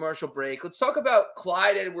quick commercial break. Let's talk about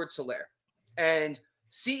Clyde Edwards-Helaire. And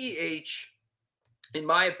CEH, in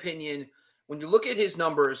my opinion, when you look at his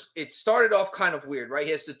numbers, it started off kind of weird, right?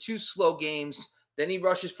 He has the 2 slow games. Then he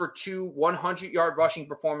rushes for 2 100-yard rushing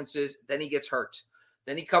performances. Then he gets hurt.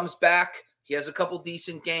 Then he comes back. He has a couple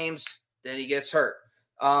decent games. Then he gets hurt.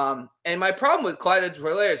 And my problem with Clyde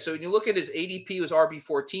Edwards-Helaire, so when you look at his ADP, was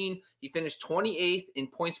RB14. He finished 28th in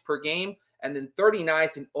points per game and then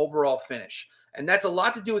 39th in overall finish. And that's a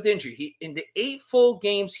lot to do with injury. In the 8 full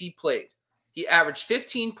games he played, he averaged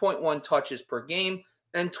 15.1 touches per game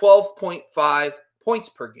and 12.5 points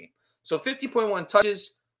per game. So 50.1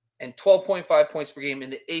 touches and 12.5 points per game in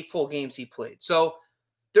the 8 full games he played. So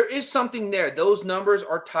there is something there. Those numbers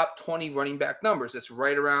are top 20 running back numbers. That's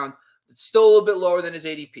right around. It's still a little bit lower than his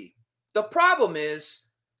ADP. The problem is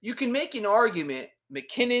you can make an argument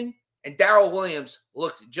McKinnon and Darrell Williams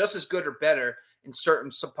looked just as good or better in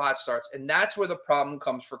certain spot starts. And that's where the problem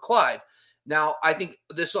comes for Clyde. Now, I think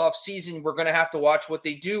this offseason, we're going to have to watch what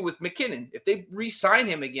they do with McKinnon. If they re-sign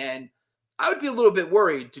him again, I would be a little bit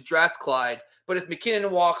worried to draft Clyde. But if McKinnon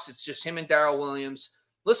walks, it's just him and Darrell Williams.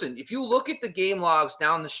 Listen, if you look at the game logs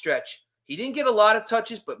down the stretch, he didn't get a lot of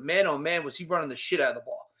touches, but man, oh man, was he running the shit out of the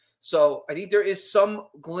ball. So I think there is some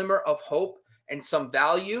glimmer of hope and some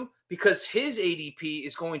value because his ADP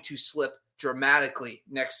is going to slip dramatically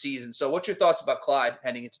next season. So what's your thoughts about Clyde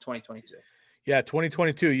heading into 2022? Yeah,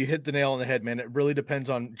 2022, you hit the nail on the head, man. It really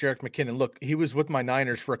depends on Jerick McKinnon. Look, he was with my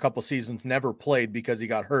Niners for a couple seasons, never played because he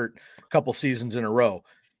got hurt a couple seasons in a row.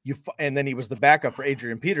 And then he was the backup for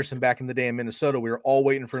Adrian Peterson back in the day in Minnesota. We were all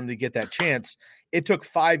waiting for him to get that chance. It took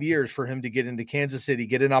 5 years for him to get into Kansas City,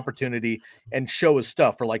 get an opportunity, and show his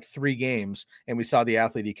stuff for like 3 games, and we saw the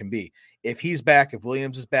athlete he can be. If he's back, if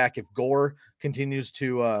Williams is back, if Gore continues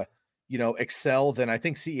to excel, then I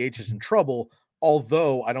think CEH is in trouble.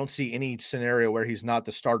 Although I don't see any scenario where he's not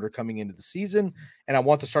the starter coming into the season. And I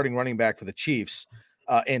want the starting running back for the Chiefs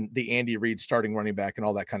and the Andy Reid starting running back and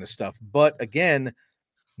all that kind of stuff. But again,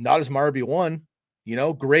 not as my RB1,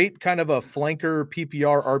 great kind of a flanker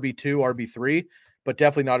PPR RB2, RB3, but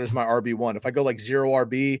definitely not as my RB1. If I go like 0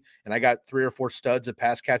 RB and I got 3 or 4 studs at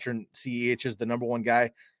pass catcher and CEH is the number 1 guy,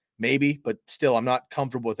 maybe, but still I'm not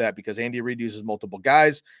comfortable with that because Andy Reid uses multiple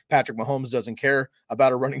guys. Patrick Mahomes doesn't care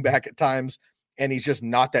about a running back at times. And he's just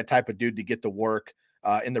not that type of dude to get the work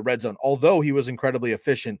in the red zone, although he was incredibly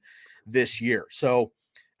efficient this year. So,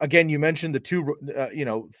 again, you mentioned the 2,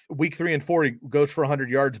 week 3 and 4, he goes for 100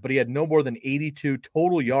 yards, but he had no more than 82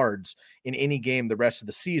 total yards in any game the rest of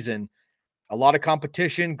the season. A lot of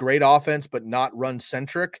competition, great offense, but not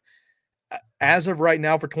run-centric. As of right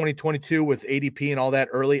now for 2022 with ADP and all that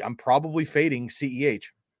early, I'm probably fading CEH.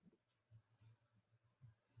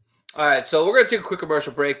 All right, so we're going to take a quick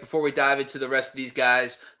commercial break before we dive into the rest of these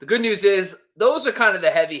guys. The good news is those are kind of the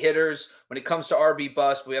heavy hitters when it comes to RB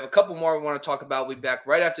bust. We have a couple more we want to talk about. We'll be back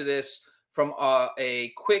right after this from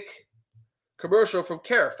a quick commercial from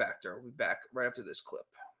Care Factor. We'll be back right after this clip.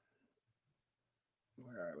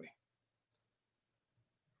 Where are we?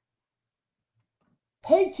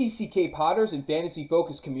 Hey, TCK Potters and Fantasy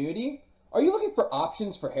Focus community. Are you looking for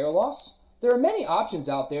options for hair loss? There are many options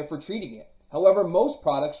out there for treating it. However, most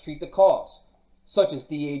products treat the cause, such as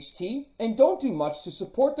DHT, and don't do much to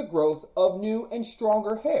support the growth of new and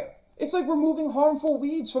stronger hair. It's like removing harmful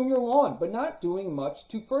weeds from your lawn, but not doing much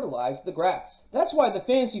to fertilize the grass. That's why the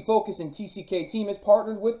Fantasy Focus and TCK team has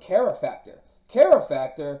partnered with CaraFactor.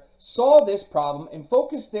 CaraFactor saw this problem and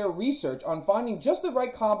focused their research on finding just the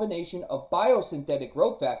right combination of biosynthetic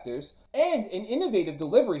growth factors and an innovative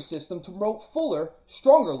delivery system to promote fuller,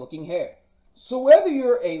 stronger looking hair. So whether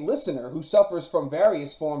you're a listener who suffers from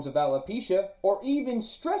various forms of alopecia or even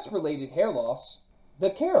stress-related hair loss,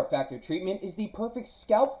 the CaraFactor treatment is the perfect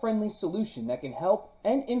scalp-friendly solution that can help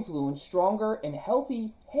and influence stronger and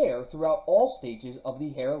healthy hair throughout all stages of the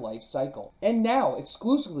hair life cycle. And now,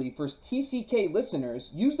 exclusively for TCK listeners,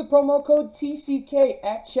 use the promo code TCK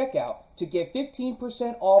at checkout to get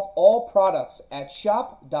 15% off all products at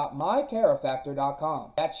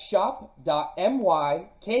shop.mycarafactor.com. That's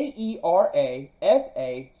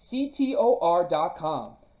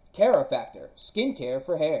shop.mycarafactor.com. CaraFactor, skincare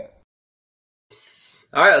for hair.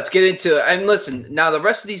 All right, let's get into it. And listen, now the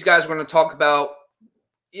rest of these guys we're going to talk about,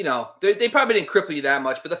 they probably didn't cripple you that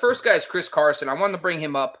much, but the first guy is Chris Carson. I wanted to bring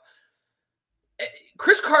him up.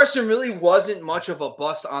 Chris Carson really wasn't much of a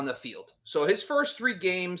bust on the field. So his first 3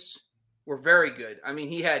 games were very good. I mean,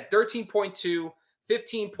 he had 13.2,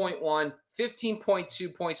 15.1,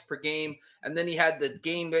 15.2 points per game, and then he had the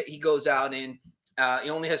game that he goes out in. He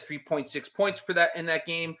only has 3.6 points for that in that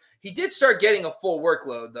game. He did start getting a full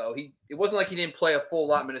workload, though. It wasn't like he didn't play a full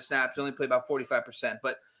allotment of snaps. He only played about 45%.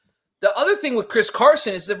 But the other thing with Chris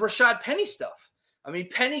Carson is the Rashad Penny stuff. I mean,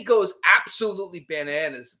 Penny goes absolutely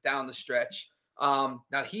bananas down the stretch.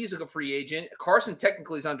 Now, he's a free agent. Carson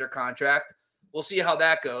technically is under contract. We'll see how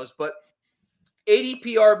that goes. But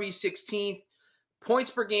ADP RB 16th,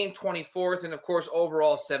 points per game 24th, and, of course,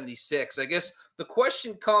 overall 76. I guess the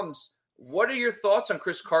question comes, what are your thoughts on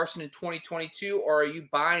Chris Carson in 2022, or are you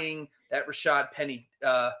buying that Rashad Penny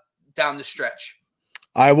down the stretch?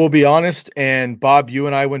 I will be honest, and Bob, you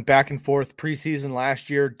and I went back and forth preseason last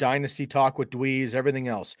year, dynasty talk with Dweez, everything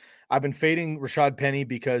else. I've been fading Rashad Penny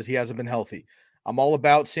because he hasn't been healthy. I'm all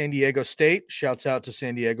about San Diego State. Shouts out to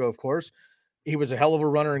San Diego, of course. He was a hell of a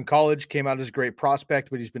runner in college, came out as a great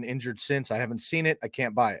prospect, but he's been injured since. I haven't seen it. I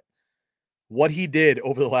can't buy it. What he did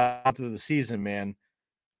over the last month of the season, man,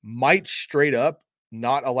 might straight up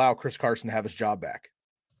not allow Chris Carson to have his job back,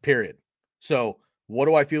 period. So what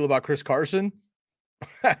do I feel about Chris Carson?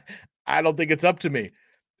 I don't think it's up to me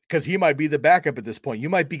because he might be the backup at this point. You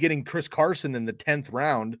might be getting Chris Carson in the 10th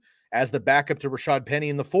round as the backup to Rashad Penny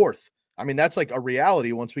in the 4th. I mean, that's like a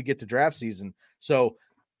reality once we get to draft season. So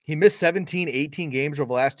he missed 17, 18 games over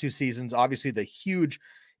the last 2 seasons. Obviously, the huge,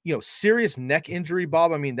 serious neck injury,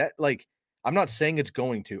 Bob. I mean, that I'm not saying it's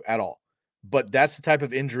going to at all, but that's the type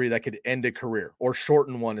of injury that could end a career or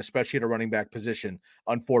shorten one, especially at a running back position.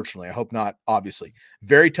 Unfortunately, I hope not, obviously.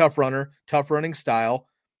 Very tough runner, tough running style,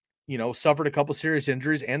 suffered a couple serious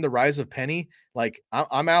injuries and the rise of Penny. Like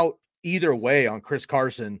I'm out either way on Chris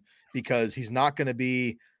Carson because he's not going to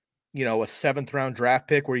be, a 7th round draft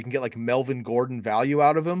pick where you can get like Melvin Gordon value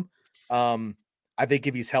out of him. I think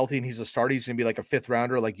if he's healthy and he's a starter, he's going to be like a 5th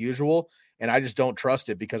rounder like usual. And I just don't trust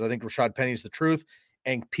it because I think Rashad Penny is the truth.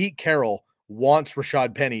 And Pete Carroll wants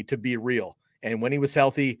Rashad Penny to be real. And when he was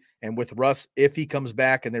healthy and with Russ, if he comes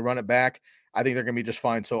back and they run it back, I think they're going to be just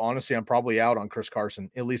fine. So honestly, I'm probably out on Chris Carson,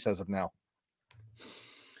 at least as of now.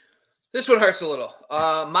 This one hurts a little.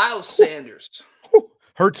 Miles Sanders.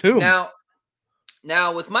 Hurts who?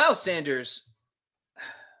 Now with Miles Sanders,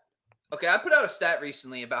 okay, I put out a stat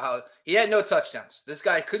recently about how he had no touchdowns. This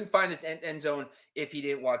guy couldn't find the end zone if he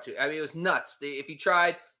didn't want to. I mean, it was nuts. If he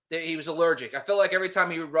tried, he was allergic. I felt like every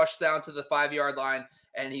time he would rush down to the 5-yard line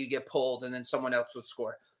and he'd get pulled and then someone else would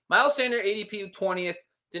score. Miles Sanders, ADP 20th,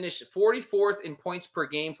 finished 44th in points per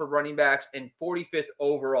game for running backs and 45th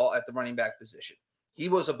overall at the running back position. He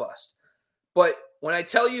was a bust. But when I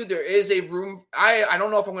tell you there is a room, I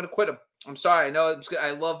don't know if I'm going to quit him. I'm sorry. I know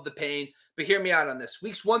I love the pain, but hear me out on this.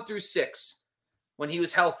 Weeks 1 through 6, when he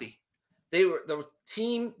was healthy, the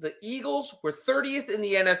Eagles were 30th in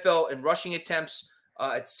the NFL in rushing attempts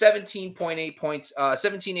at 17.8 points,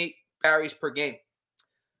 17.8 carries per game.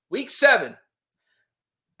 Week 7,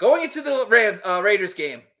 going into the Raiders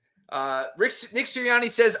game, Nick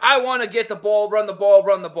Sirianni says, I want to get the ball, run the ball,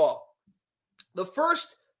 run the ball. The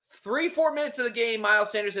first 3-4 minutes of the game,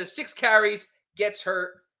 Miles Sanders has 6 carries, gets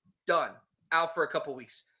hurt, done, out for a couple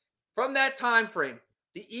weeks. From that time frame,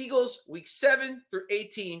 the Eagles, week 7 through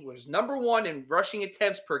 18, was number 1 in rushing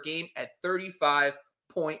attempts per game at 35.5.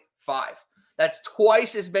 That's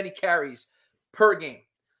twice as many carries per game.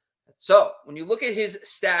 So when you look at his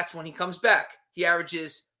stats when he comes back, he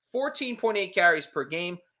averages 14.8 carries per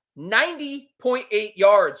game, 90.8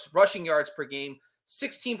 yards, rushing yards per game,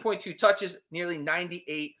 16.2 touches, nearly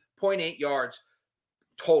 98.8 yards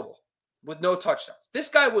total with no touchdowns. This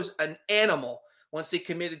guy was an animal once they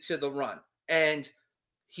committed to the run. And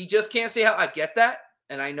he just can't say how I get that.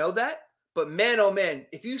 And I know that. But man, oh man,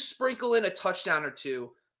 if you sprinkle in a touchdown or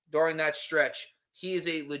two during that stretch, he is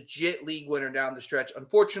a legit league winner down the stretch.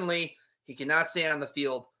 Unfortunately, he cannot stay on the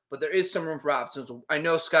field, but there is some room for options. I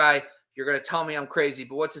know, Sky, you're going to tell me I'm crazy,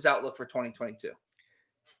 but what's his outlook for 2022?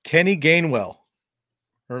 Kenny Gainwell.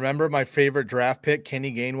 Remember my favorite draft pick,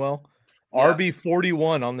 Kenny Gainwell? Yeah.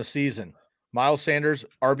 RB41 on the season. Miles Sanders,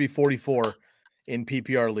 RB44 in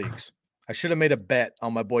PPR leagues. I should have made a bet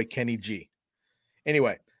on my boy Kenny G.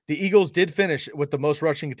 Anyway, the Eagles did finish with the most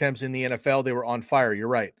rushing attempts in the NFL. They were on fire. You're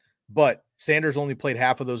right. But Sanders only played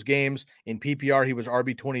half of those games. In PPR, he was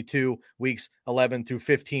RB22 weeks 11 through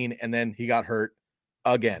 15, and then he got hurt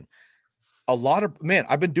again.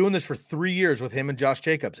 I've been doing this for 3 years with him and Josh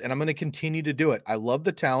Jacobs, and I'm going to continue to do it. I love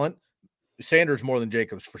the talent. Sanders more than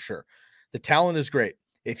Jacobs for sure. The talent is great.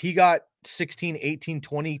 If he got 16, 18,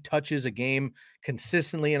 20 touches a game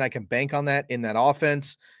consistently, and I can bank on that in that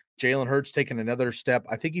offense, Jalen Hurts taking another step,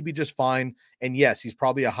 I think he'd be just fine. And yes, he's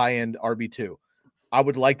probably a high-end RB2. I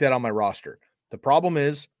would like that on my roster. The problem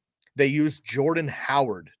is they used Jordan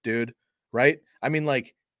Howard, dude, right? I mean,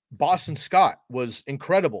 like, Boston Scott was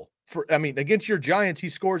incredible. Against your Giants, he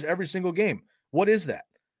scores every single game. What is that?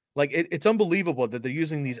 Like, it's unbelievable that they're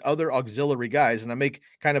using these other auxiliary guys, and I make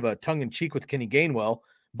kind of a tongue-in-cheek with Kenny Gainwell,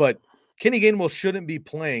 but Kenny Gainwell shouldn't be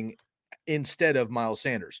playing instead of Miles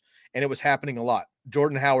Sanders, and it was happening a lot.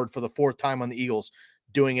 Jordan Howard for the 4th time on the Eagles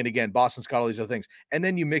doing it again. Boston Scott, all these other things. And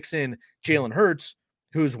then you mix in Jalen Hurts,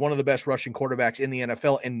 who's one of the best rushing quarterbacks in the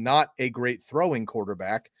NFL and not a great throwing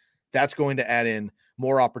quarterback. That's going to add in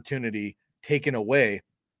more opportunity taken away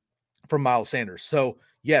from Miles Sanders. So,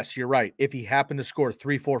 yes, you're right. If he happened to score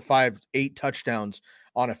 3, 4, 5, 8 touchdowns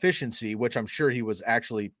on efficiency, which I'm sure he was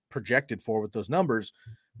actually projected for with those numbers,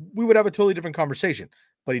 we would have a totally different conversation.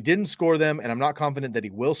 But he didn't score them, and I'm not confident that he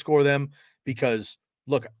will score them because,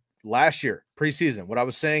 look, last year, preseason, what I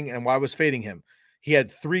was saying and why I was fading him, he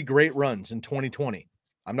had 3 great runs in 2020.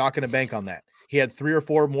 I'm not going to bank on that. He had 3 or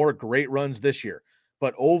 4 more great runs this year.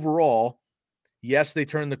 But overall, Yes, they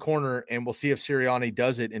turned the corner, and we'll see if Sirianni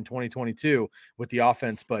does it in 2022 with the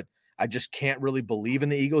offense, but I just can't really believe in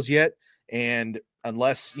the Eagles yet. And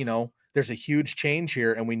unless, there's a huge change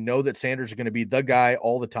here and we know that Sanders is going to be the guy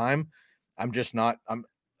all the time, I'm not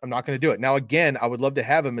going to do it. Now, again, I would love to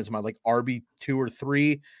have him as my like RB 2 or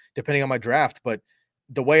 3, depending on my draft, but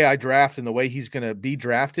the way I draft and the way he's going to be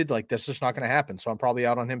drafted, like that's just not going to happen. So I'm probably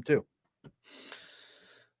out on him too.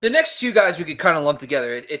 The next two guys we could kind of lump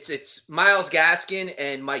together, it's Myles Gaskin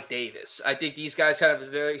and Mike Davis. I think these guys have a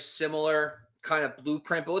very similar kind of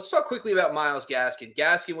blueprint, but let's talk quickly about Myles Gaskin.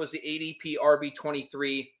 Gaskin was the ADP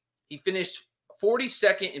RB23. He finished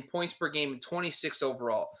 42nd in points per game and 26th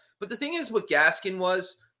overall. But the thing is with Gaskin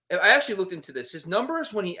was, I actually looked into this. His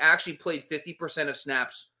numbers when he actually played 50% of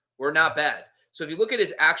snaps were not bad. So if you look at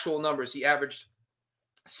his actual numbers, he averaged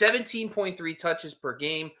 17.3 touches per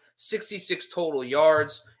game, 66 total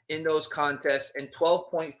yards in those contests, and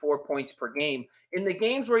 12.4 points per game in the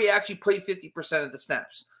games where he actually played 50% of the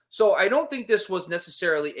snaps. So I don't think this was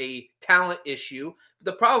necessarily a talent issue.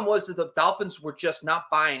 The problem was that the Dolphins were just not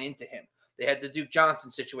buying into him. They had the Duke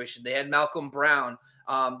Johnson situation. They had Malcolm Brown.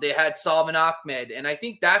 They had Salvin Ahmed. And I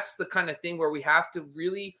think that's the kind of thing where we have to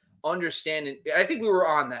really understand. And I think we were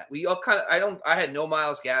on that. We all I had no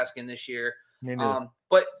Myles Gaskin this year.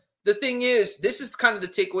 But the thing is, this is kind of the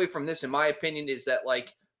takeaway from this, in my opinion, is that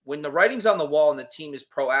like when the writing's on the wall and the team is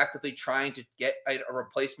proactively trying to get a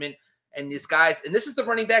replacement, and these guys, and this is the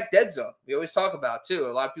running back dead zone we always talk about too.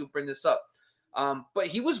 A lot of people bring this up. But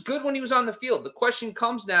he was good when he was on the field. The question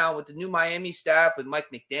comes now with the new Miami staff, with Mike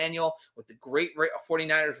McDaniel, with the great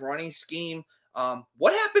 49ers running scheme.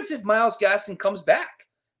 What happens if Myles Gaskin comes back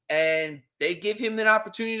and they give him an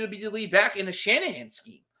opportunity to be the lead back in a Shanahan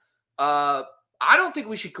scheme? I don't think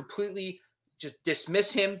we should completely just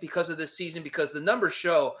dismiss him because of this season, because the numbers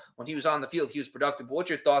show when he was on the field, he was productive. But what's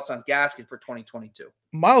your thoughts on Gaskin for 2022?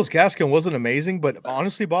 Myles Gaskin wasn't amazing, but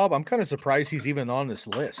honestly, Bob, I'm kind of surprised he's even on this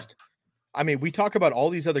list. I mean, we talk about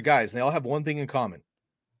all these other guys, and they all have one thing in common.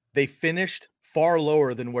 They finished far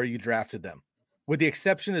lower than where you drafted them, with the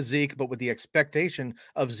exception of Zeke, but with the expectation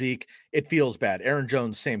of Zeke, it feels bad. Aaron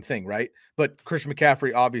Jones, same thing, right? But Christian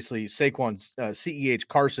McCaffrey, obviously, Saquon, CEH,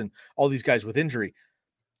 Carson, all these guys with injury.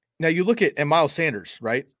 Now you look at Miles Sanders,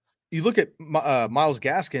 right? You look at Myles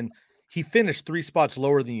Gaskin, he finished 3 spots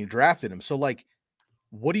lower than you drafted him. So, like,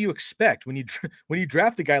 what do you expect when you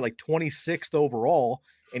draft a guy like 26th overall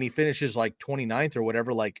and he finishes like 29th or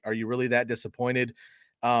whatever? Like, are you really that disappointed?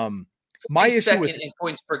 My issue with in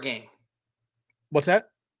points per game. What's that?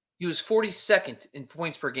 He was 42nd in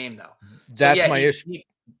points per game, though. That's my issue.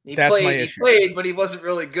 He played, but he wasn't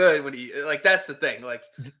really good when that's the thing. Like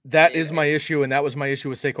that is my issue, and that was my issue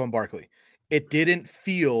with Saquon Barkley. It didn't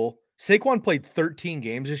feel Saquon played 13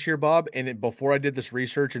 games this year, Bob. And before I did this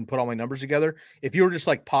research and put all my numbers together, if you were just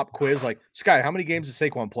like pop quiz, like Sky, how many games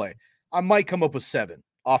did Saquon play? I might come up with 7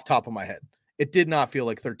 off top of my head. It did not feel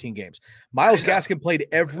like 13 games. Myles Gaskin played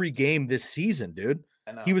every game this season, dude.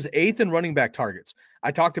 He was 8th in running back targets.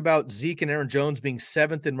 I talked about Zeke and Aaron Jones being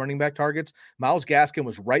 7th in running back targets. Myles Gaskin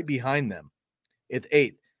was right behind them at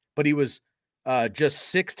 8th, but he was just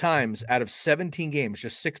 6 times out of 17 games,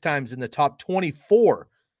 just 6 times in the top 24.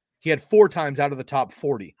 He had 4 times out of the top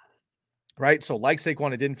 40, right? So like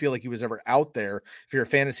Saquon, it didn't feel like he was ever out there for your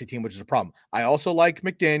fantasy team, which is a problem. I also like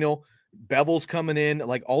McDaniel. Bevel's coming in.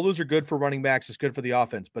 Like, all those are good for running backs. It's good for the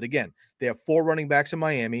offense. But again, they have 4 running backs in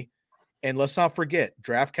Miami. And let's not forget,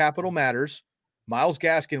 draft capital matters. Myles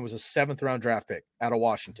Gaskin was a 7th-round draft pick out of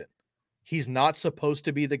Washington. He's not supposed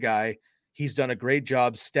to be the guy. He's done a great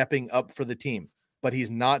job stepping up for the team, but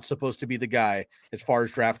he's not supposed to be the guy as far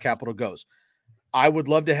as draft capital goes. I would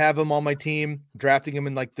love to have him on my team, drafting him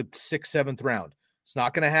in like the 6th, 7th round. It's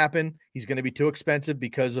not going to happen. He's going to be too expensive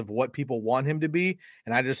because of what people want him to be,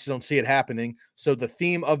 and I just don't see it happening. So the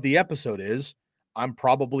theme of the episode is I'm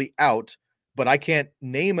probably out, but I can't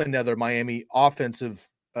name another Miami offensive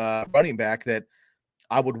running back that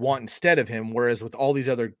I would want instead of him. Whereas with all these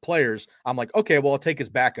other players, I'm like, okay, well, I'll take his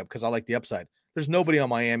backup because I like the upside. There's nobody on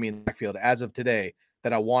Miami in the backfield as of today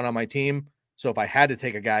that I want on my team. So if I had to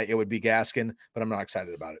take a guy, it would be Gaskin, but I'm not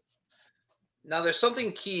excited about it. Now, there's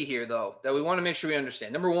something key here, though, that we want to make sure we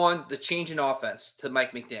understand. Number one, the change in offense to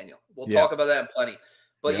Mike McDaniel. We'll talk about that in plenty.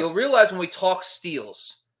 But you'll realize when we talk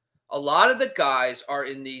steals, a lot of the guys are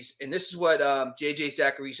in these, and this is what J.J.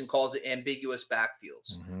 Zacharyson calls it, ambiguous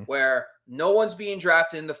backfields, where no one's being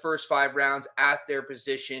drafted in the first 5 rounds at their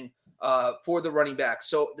position for the running back.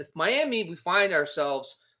 So if Miami, we find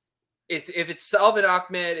ourselves, if it's Salvin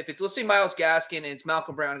Ahmed, if it's, let's say, Myles Gaskin and it's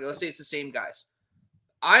Malcolm Brown, let's say it's the same guys.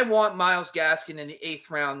 I want Myles Gaskin in the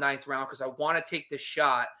 8th round, 9th round, because I want to take the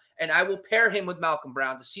shot and I will pair him with Malcolm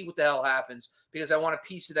Brown to see what the hell happens because I want a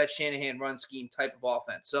piece of that Shanahan run scheme type of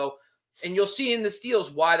offense. So, and you'll see in the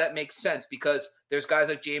steals why that makes sense because there's guys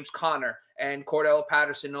like James Conner and Cordell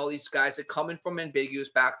Patterson and all these guys that come in from ambiguous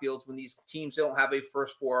backfields when these teams don't have a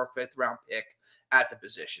first 4th or 5th round pick at the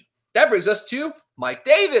position. That brings us to Mike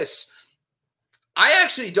Davis. I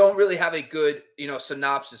actually don't really have a good,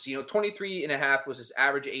 synopsis. 23.5 was his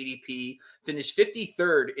average ADP, finished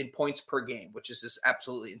 53rd in points per game, which is just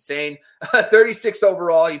absolutely insane. 36th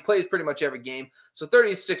overall. He plays pretty much every game. So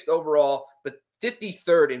 36th overall, but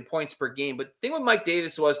 53rd in points per game. But the thing with Mike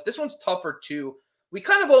Davis was this one's tougher too. We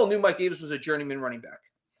kind of all knew Mike Davis was a journeyman running back.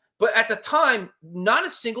 But at the time, not a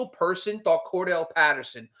single person thought Cordell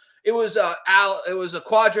Patterson. It was a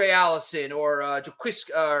Quadre Allison or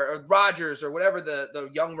Jaquist or Rogers or whatever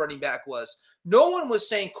the young running back was. No one was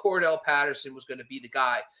saying Cordell Patterson was going to be the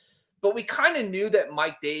guy, but we kind of knew that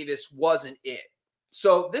Mike Davis wasn't it.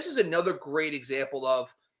 So this is another great example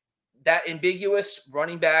of that ambiguous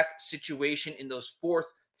running back situation in those 4th,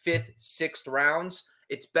 5th, 6th rounds.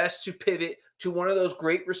 It's best to pivot to one of those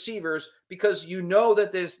great receivers because that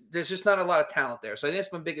there's just not a lot of talent there. So I think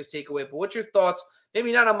that's my biggest takeaway. But what's your thoughts?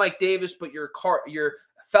 Maybe not on Mike Davis, but your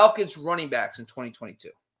Falcons running backs in 2022.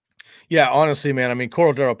 Yeah, honestly, man, I mean,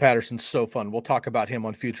 Cordell Patterson's so fun. We'll talk about him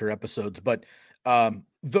on future episodes, but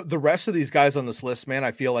the rest of these guys on this list, man,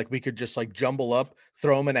 I feel like we could just like jumble up,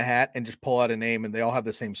 throw them in a hat, and just pull out a name, and they all have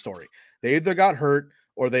the same story. They either got hurt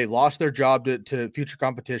or they lost their job to future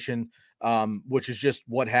competition, which is just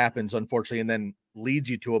what happens, unfortunately, and then leads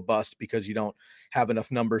you to a bust because you don't have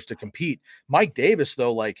enough numbers to compete. Mike Davis,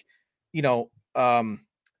 though, I'm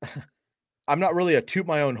not really a toot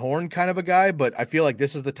my own horn kind of a guy, but I feel like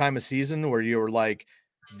this is the time of season where you were like,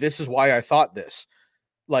 this is why I thought this.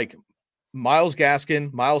 Like Myles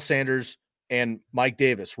Gaskin, Miles Sanders, and Mike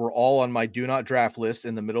Davis were all on my do not draft list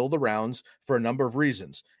in the middle of the rounds for a number of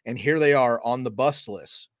reasons. And here they are on the bust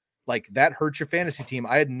list. Like that hurts your fantasy team.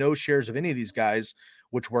 I had no shares of any of these guys,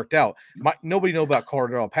 which worked out. Nobody knew about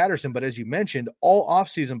Cordell Patterson, but as you mentioned, all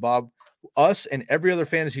offseason, Bob, us and every other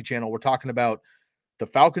fantasy channel, we're talking about the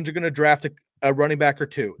Falcons are going to draft a running back or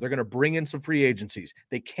two. They're going to bring in some free agencies.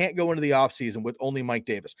 They can't go into the offseason with only Mike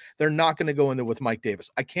Davis. They're not going to go into with Mike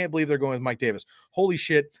Davis. I can't believe they're going with Mike Davis. Holy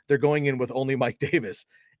shit, they're going in with only Mike Davis.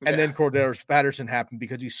 And then Cordell Patterson happened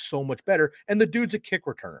because he's so much better. And the dude's a kick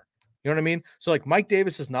returner. You know what I mean? So like Mike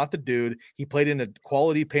Davis is not the dude. He played in a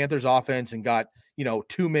quality Panthers offense and got,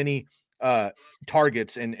 too many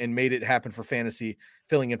targets and made it happen for fantasy,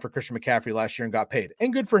 filling in for Christian McCaffrey last year and got paid.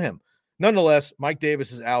 And good for him. Nonetheless, Mike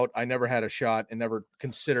Davis is out. I never had a shot and never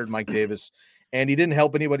considered Mike Davis. And he didn't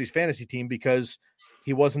help anybody's fantasy team because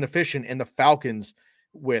he wasn't efficient. And the Falcons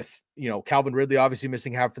with, Calvin Ridley obviously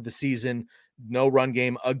missing half of the season, no run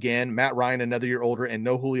game again, Matt Ryan another year older, and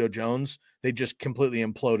no Julio Jones, they just completely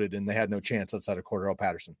imploded and they had no chance outside of Cordell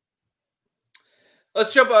Patterson.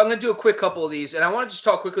 Let's jump. I'm going to do a quick couple of these, and I want to just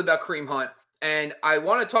talk quickly about Kareem Hunt. And I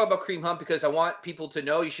want to talk about Kareem Hunt because I want people to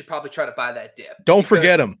know you should probably try to buy that dip. Don't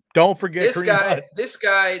forget him. Don't forget Kareem Hunt. This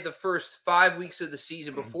guy, the first 5 weeks of the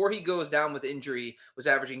season before he goes down with injury, was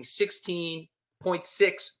averaging 16.6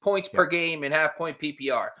 points per game in half-point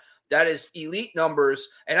PPR. That is elite numbers,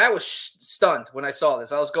 and I was stunned when I saw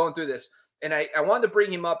this. I was going through this, and I wanted to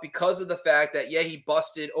bring him up because of the fact that, he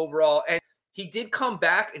busted overall, and he did come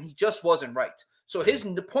back, and he just wasn't right. So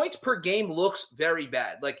the points per game looks very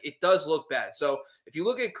bad. Like, it does look bad. So if you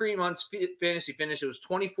look at Kareem Hunt's fantasy finish, it was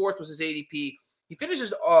 24th was his ADP. He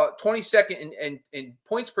finishes 22nd in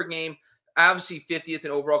points per game, obviously 50th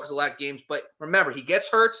in overall because of lack games. But remember, he gets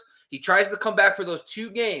hurt. He tries to come back for those 2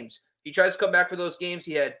 games. He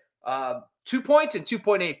had 2 points and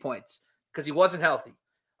 2.8 points because he wasn't healthy.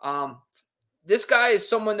 This guy is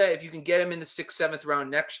someone that if you can get him in the 6th, 7th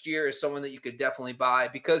round next year is someone that you could definitely buy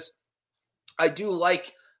because I do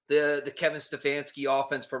like the Kevin Stefanski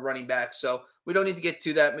offense for running backs. So we don't need to get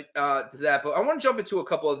to that, but I want to jump into a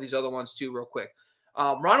couple of these other ones too real quick.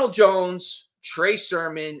 Ronald Jones, Trey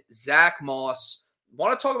Sermon, Zach Moss. I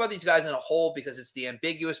want to talk about these guys in a whole because it's the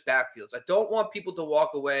ambiguous backfields. I don't want people to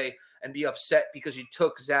walk away and be upset because you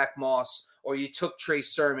took Zach Moss or you took Trey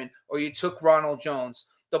Sermon or you took Ronald Jones.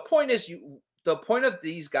 The point of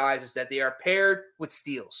these guys is that they are paired with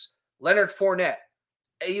steals. Leonard Fournette,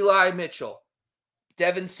 Eli Mitchell,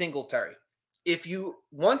 Devin Singletary. If you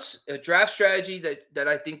want a draft strategy that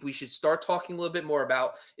I think we should start talking a little bit more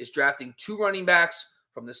about is drafting 2 running backs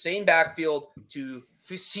from the same backfield to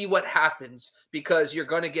see what happens because you're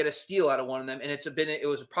going to get a steal out of one of them. And it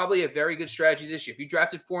was probably a very good strategy this year. If you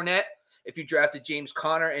drafted Fournette, if you drafted James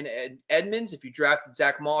Conner and Edmonds, if you drafted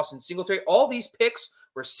Zach Moss and Singletary, all these picks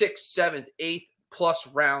were 6th, 7th, 8th, plus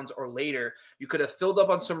rounds or later. You could have filled up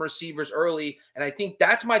on some receivers early. And I think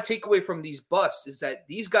that's my takeaway from these busts is that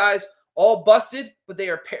these guys all busted, but they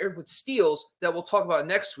are paired with steals that we'll talk about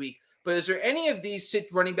next week. But is there any of these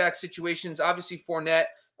running back situations? Obviously, Fournette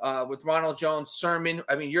with Ronald Jones, Sermon.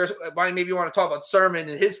 I mean, maybe you want to talk about Sermon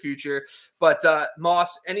and his future, but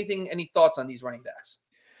Moss, any thoughts on these running backs?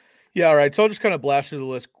 Yeah, all right. So I'll just kind of blast through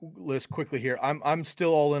the list quickly here. I'm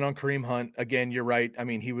still all in on Kareem Hunt. Again, you're right. I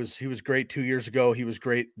mean, he was great 2 years ago. He was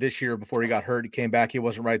great this year before he got hurt. He came back. He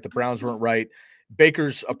wasn't right. The Browns weren't right.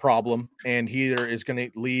 Baker's a problem, and he either is going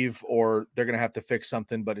to leave or they're going to have to fix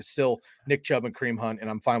something. But it's still Nick Chubb and Kareem Hunt, and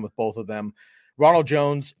I'm fine with both of them. Ronald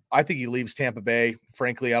Jones, I think he leaves Tampa Bay.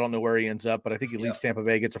 Frankly, I don't know where he ends up, but I think he leaves Tampa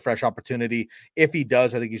Bay, gets a fresh opportunity. If he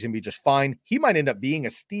does, I think he's going to be just fine. He might end up being a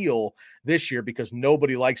steal this year because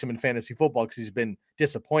nobody likes him in fantasy football because he's been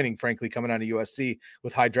disappointing, frankly, coming out of USC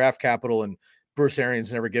with high draft capital and Bruce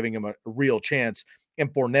Arians never giving him a real chance.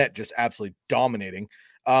 And Fournette just absolutely dominating.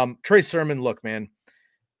 Trey Sermon, look, man,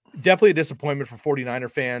 definitely a disappointment for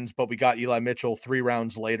 49er fans, but we got Eli Mitchell 3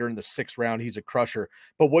 rounds later in the 6th round. He's a crusher.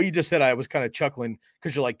 But what you just said, I was kind of chuckling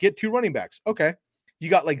because you're like, get 2 running backs. Okay. You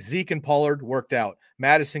got like Zeke and Pollard worked out.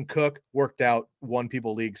 Madison Cook worked out, won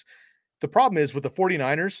people leagues. The problem is with the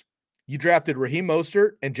 49ers, you drafted Raheem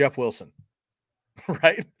Mostert and Jeff Wilson.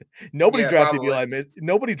 Right? Nobody drafted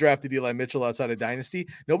Eli Mitchell outside of Dynasty.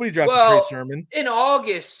 Nobody drafted Trey Sermon. In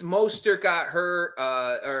August, Mostert got hurt,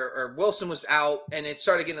 or Wilson was out, and it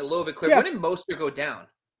started getting a little bit clear. Yeah. When did Mostert go down?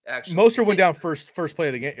 Actually, Mostert went down first play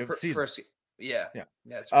of the game. Yeah.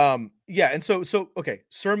 That's right. And so okay,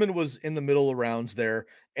 Sermon was in the middle of rounds there,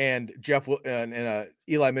 and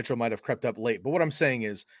Eli Mitchell might have crept up late. But what I'm saying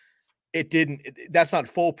is, that's not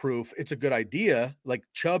foolproof. It's a good idea. Like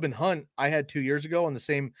Chubb and Hunt, I had 2 years ago on the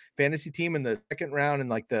same fantasy team in the 2nd round and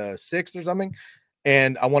like the 6th or something.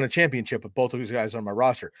 And I won a championship with both of these guys on my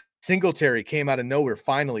roster. Singletary came out of nowhere,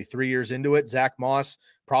 finally 3 years into it. Zach Moss,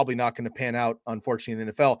 probably not going to pan out, unfortunately, in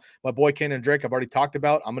the NFL. My boy Kenyon Drake, I've already talked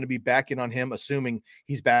about. I'm going to be backing on him, assuming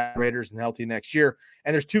he's back Raiders and healthy next year.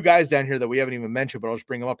 And there's 2 guys down here that we haven't even mentioned, but I'll just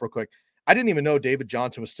bring them up real quick. I didn't even know David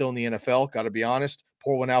Johnson was still in the NFL. Got to be honest.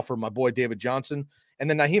 Pour one out for my boy David Johnson. And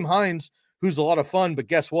then Nyheim Hines, who's a lot of fun, but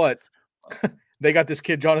guess what? They got this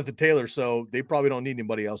kid, Jonathan Taylor, so they probably don't need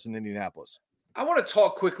anybody else in Indianapolis. I want to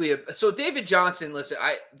talk quickly. So David Johnson, listen,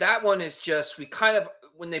 that one is just,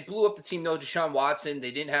 when they blew up the team, no Deshaun Watson,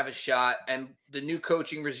 they didn't have a shot, and the new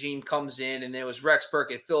coaching regime comes in, and there was Rex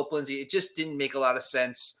Burkhead, Philip Lindsay. It just didn't make a lot of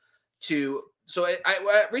sense to. So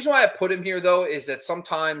reason why I put him here, though, is that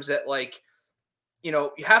sometimes that, like,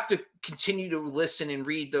 you have to continue to listen and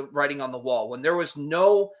read the writing on the wall. When they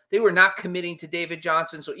were not committing to David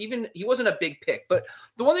Johnson. So even he wasn't a big pick. But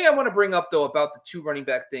the one thing I want to bring up, though, about the 2 running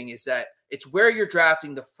back thing is that it's where you're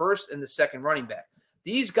drafting the 1st and the 2nd running back.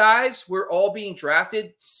 These guys were all being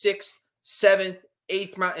drafted 6th, 7th,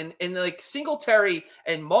 8th round. And like Singletary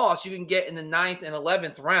and Moss, you can get in the 9th and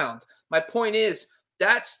 11th round. My point is,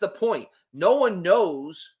 that's the point. No one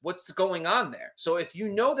knows what's going on there. So if you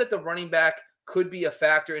know that the running back could be a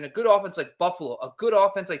factor in a good offense like Buffalo, a good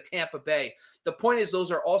offense like Tampa Bay, the point is those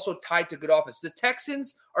are also tied to good offense. The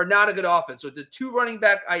Texans are not a good offense. So the 2 running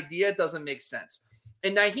back idea doesn't make sense.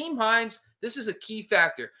 And Nyheim Hines, this is a key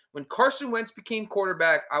factor. When Carson Wentz became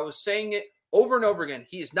quarterback, I was saying it over and over again.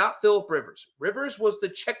 He is not Phillip Rivers. Rivers was the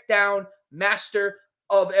check down master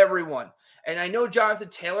of everyone. And I know Jonathan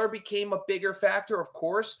Taylor became a bigger factor, of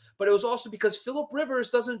course, but it was also because Phillip Rivers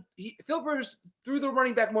threw the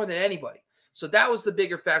running back more than anybody. So that was the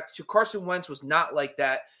bigger factor too. Carson Wentz was not like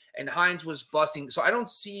that, and Hines was busting. So I don't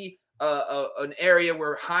see an area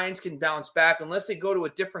where Hines can bounce back unless they go to a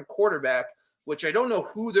different quarterback, which I don't know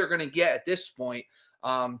who they're going to get at this point.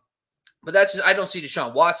 But that's just, I don't see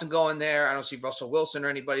Deshaun Watson going there. I don't see Russell Wilson or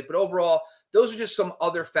anybody. But overall, those are just some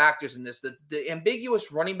other factors in this. The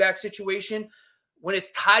ambiguous running back situation, when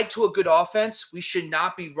it's tied to a good offense, we should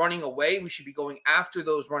not be running away. We should be going after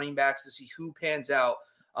those running backs to see who pans out,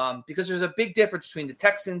 because there's a big difference between the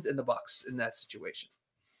Texans and the Bucs in that situation.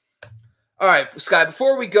 All right, Sky,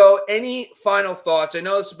 before we go, any final thoughts? I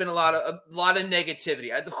know this has been a lot of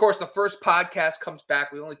negativity. Of course, the first podcast comes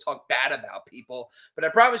back. We only talk bad about people. But I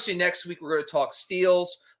promise you next week we're going to talk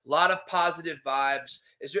steals, a lot of positive vibes.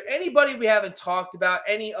 Is there anybody we haven't talked about?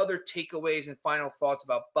 Any other takeaways and final thoughts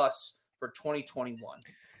about busts for 2021?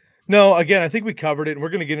 No, again, I think we covered it, and we're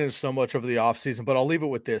going to get into so much over the offseason, but I'll leave it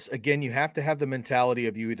with this. Again, you have to have the mentality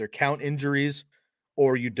of you either count injuries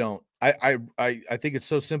or you don't. I think it's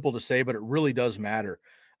so simple to say, but it really does matter.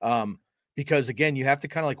 because again, you have to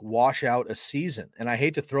kind of like wash out a season. And I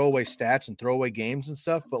hate to throw away stats and throw away games and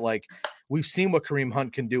stuff, but like we've seen what Kareem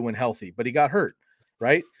Hunt can do when healthy, but he got hurt,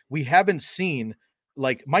 right? We haven't seen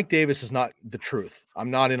like Mike Davis is not the truth. I'm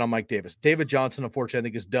not in on Mike Davis. David Johnson, unfortunately, I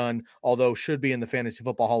think is done, although should be in the Fantasy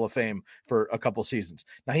Football Hall of Fame for a couple seasons.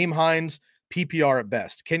 Nyheim Hines, PPR at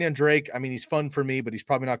best. Kenyon Drake, I mean, he's fun for me, but he's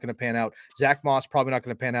probably not going to pan out. Zach Moss, probably not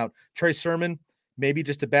going to pan out. Trey Sermon, maybe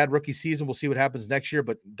just a bad rookie season. We'll see what happens next year,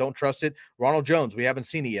 but don't trust it. Ronald Jones, we haven't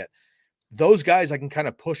seen it yet. Those guys I can kind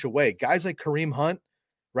of push away. Guys like Kareem Hunt,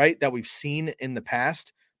 right, that we've seen in the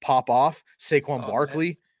past pop off. Saquon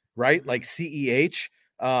Barkley, right, like CEH.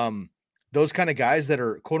 Those kind of guys that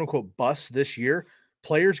are quote-unquote busts this year.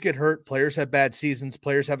 Players get hurt. Players have bad seasons.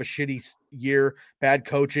 Players have a shitty year, bad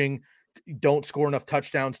coaching, don't score enough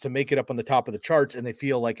touchdowns to make it up on the top of the charts, and they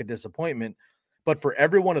feel like a disappointment. But for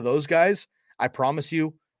every one of those guys, I promise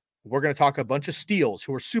you, we're going to talk a bunch of steals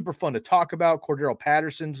who are super fun to talk about. Cordero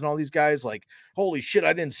Patterson's and all these guys, like, holy shit,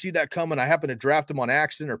 I didn't see that coming. I happened to draft him on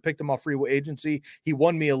accident or picked him off free agency. He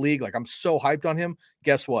won me a league. Like, I'm so hyped on him.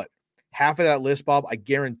 Guess what? Half of that list, Bob, I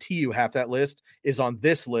guarantee you half that list is on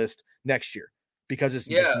this list next year because it's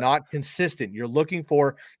just not consistent. You're looking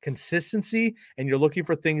for consistency and you're looking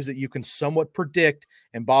for things that you can somewhat predict.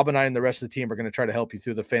 And Bob and I and the rest of the team are going to try to help you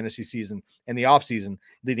through the fantasy season and the off season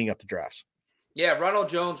leading up to drafts. Yeah, Ronald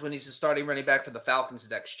Jones, when he's the starting running back for the Falcons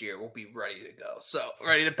next year, will be ready to go. So,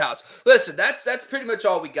 ready to pounce. Listen, that's pretty much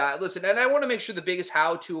all we got. Listen, and I want to make sure the biggest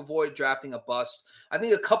how to avoid drafting a bust. I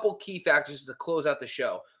think a couple key factors to close out the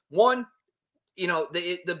show. One, you know,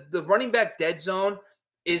 the running back dead zone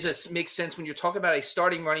makes sense when you're talking about a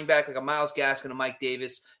starting running back like a Myles Gaskin, a Mike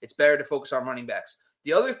Davis. It's better to focus on running backs.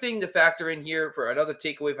 The other thing to factor in here for another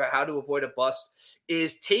takeaway for how to avoid a bust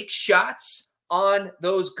is take shots on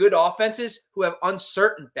those good offenses who have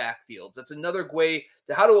uncertain backfields. That's another way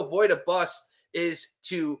to how to avoid a bust is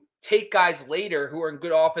to take guys later who are in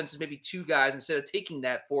good offenses, maybe two guys instead of taking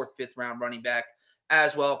that 4th, 5th round running back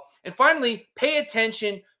as well. And finally, pay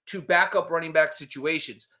attention to backup running back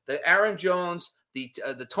situations. The Aaron Jones, the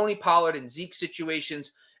Tony Pollard and Zeke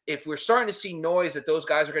situations. If we're starting to see noise that those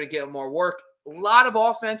guys are going to get more work, a lot of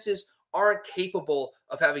offenses aren't capable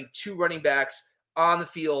of having two running backs on the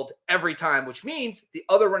field every time, which means the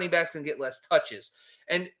other running backs can get less touches.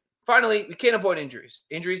 And finally, we can't avoid injuries.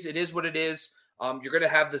 Injuries, it is what it is. You're going to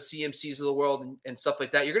have the CMCs of the world and stuff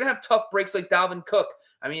like that. You're going to have tough breaks like Dalvin Cook.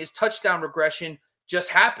 I mean, his touchdown regression just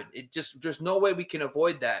happened. There's no way we can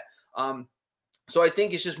avoid that. So I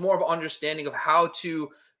think it's just more of an understanding of how to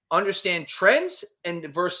understand trends and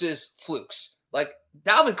versus flukes. Like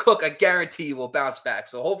Dalvin Cook, I guarantee you will bounce back.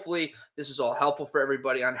 So hopefully this is all helpful for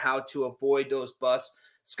everybody on how to avoid those busts.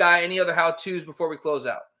 Sky, any other how-tos before we close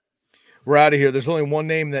out? We're out of here. There's only one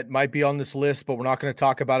name that might be on this list, but we're not going to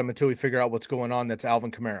talk about him until we figure out what's going on. That's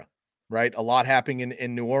Alvin Kamara, right? A lot happening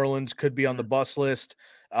in New Orleans, could be on the bus list.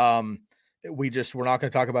 We're not going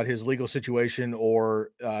to talk about his legal situation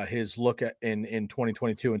or his look at in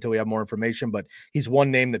 2022 until we have more information. But he's one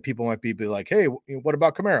name that people might be like, hey, what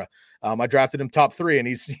about Kamara? I drafted him top 3 and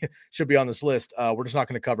he's should be on this list. We're just not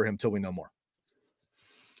going to cover him until we know more.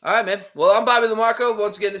 All right, man. Well, I'm Bobby LaMarco.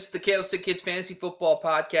 Once again, this is the Candlestick Kids Fantasy Football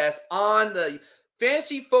Podcast on the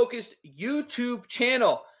Fantasy Focused YouTube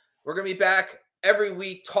channel. We're going to be back every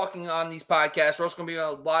week talking on these podcasts. We're also going to be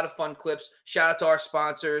on a lot of fun clips. Shout out to our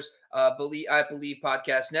sponsors, I Believe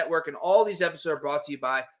Podcast Network. And all these episodes are brought to you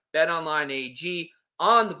by BetOnline AG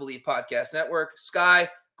on the Believe Podcast Network. Sky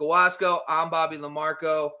Gawasco, I'm Bobby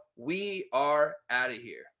LaMarco. We are out of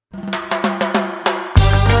here.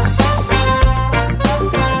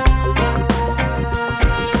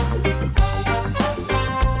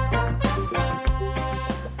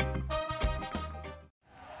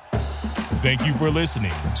 Thank you for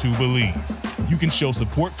listening to Believe. You can show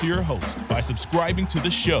support to your host by subscribing to the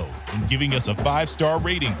show and giving us a 5-star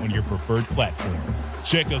rating on your preferred platform.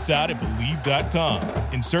 Check us out at Believe.com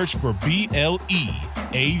and search for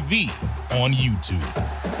BLEAV on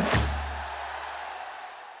YouTube.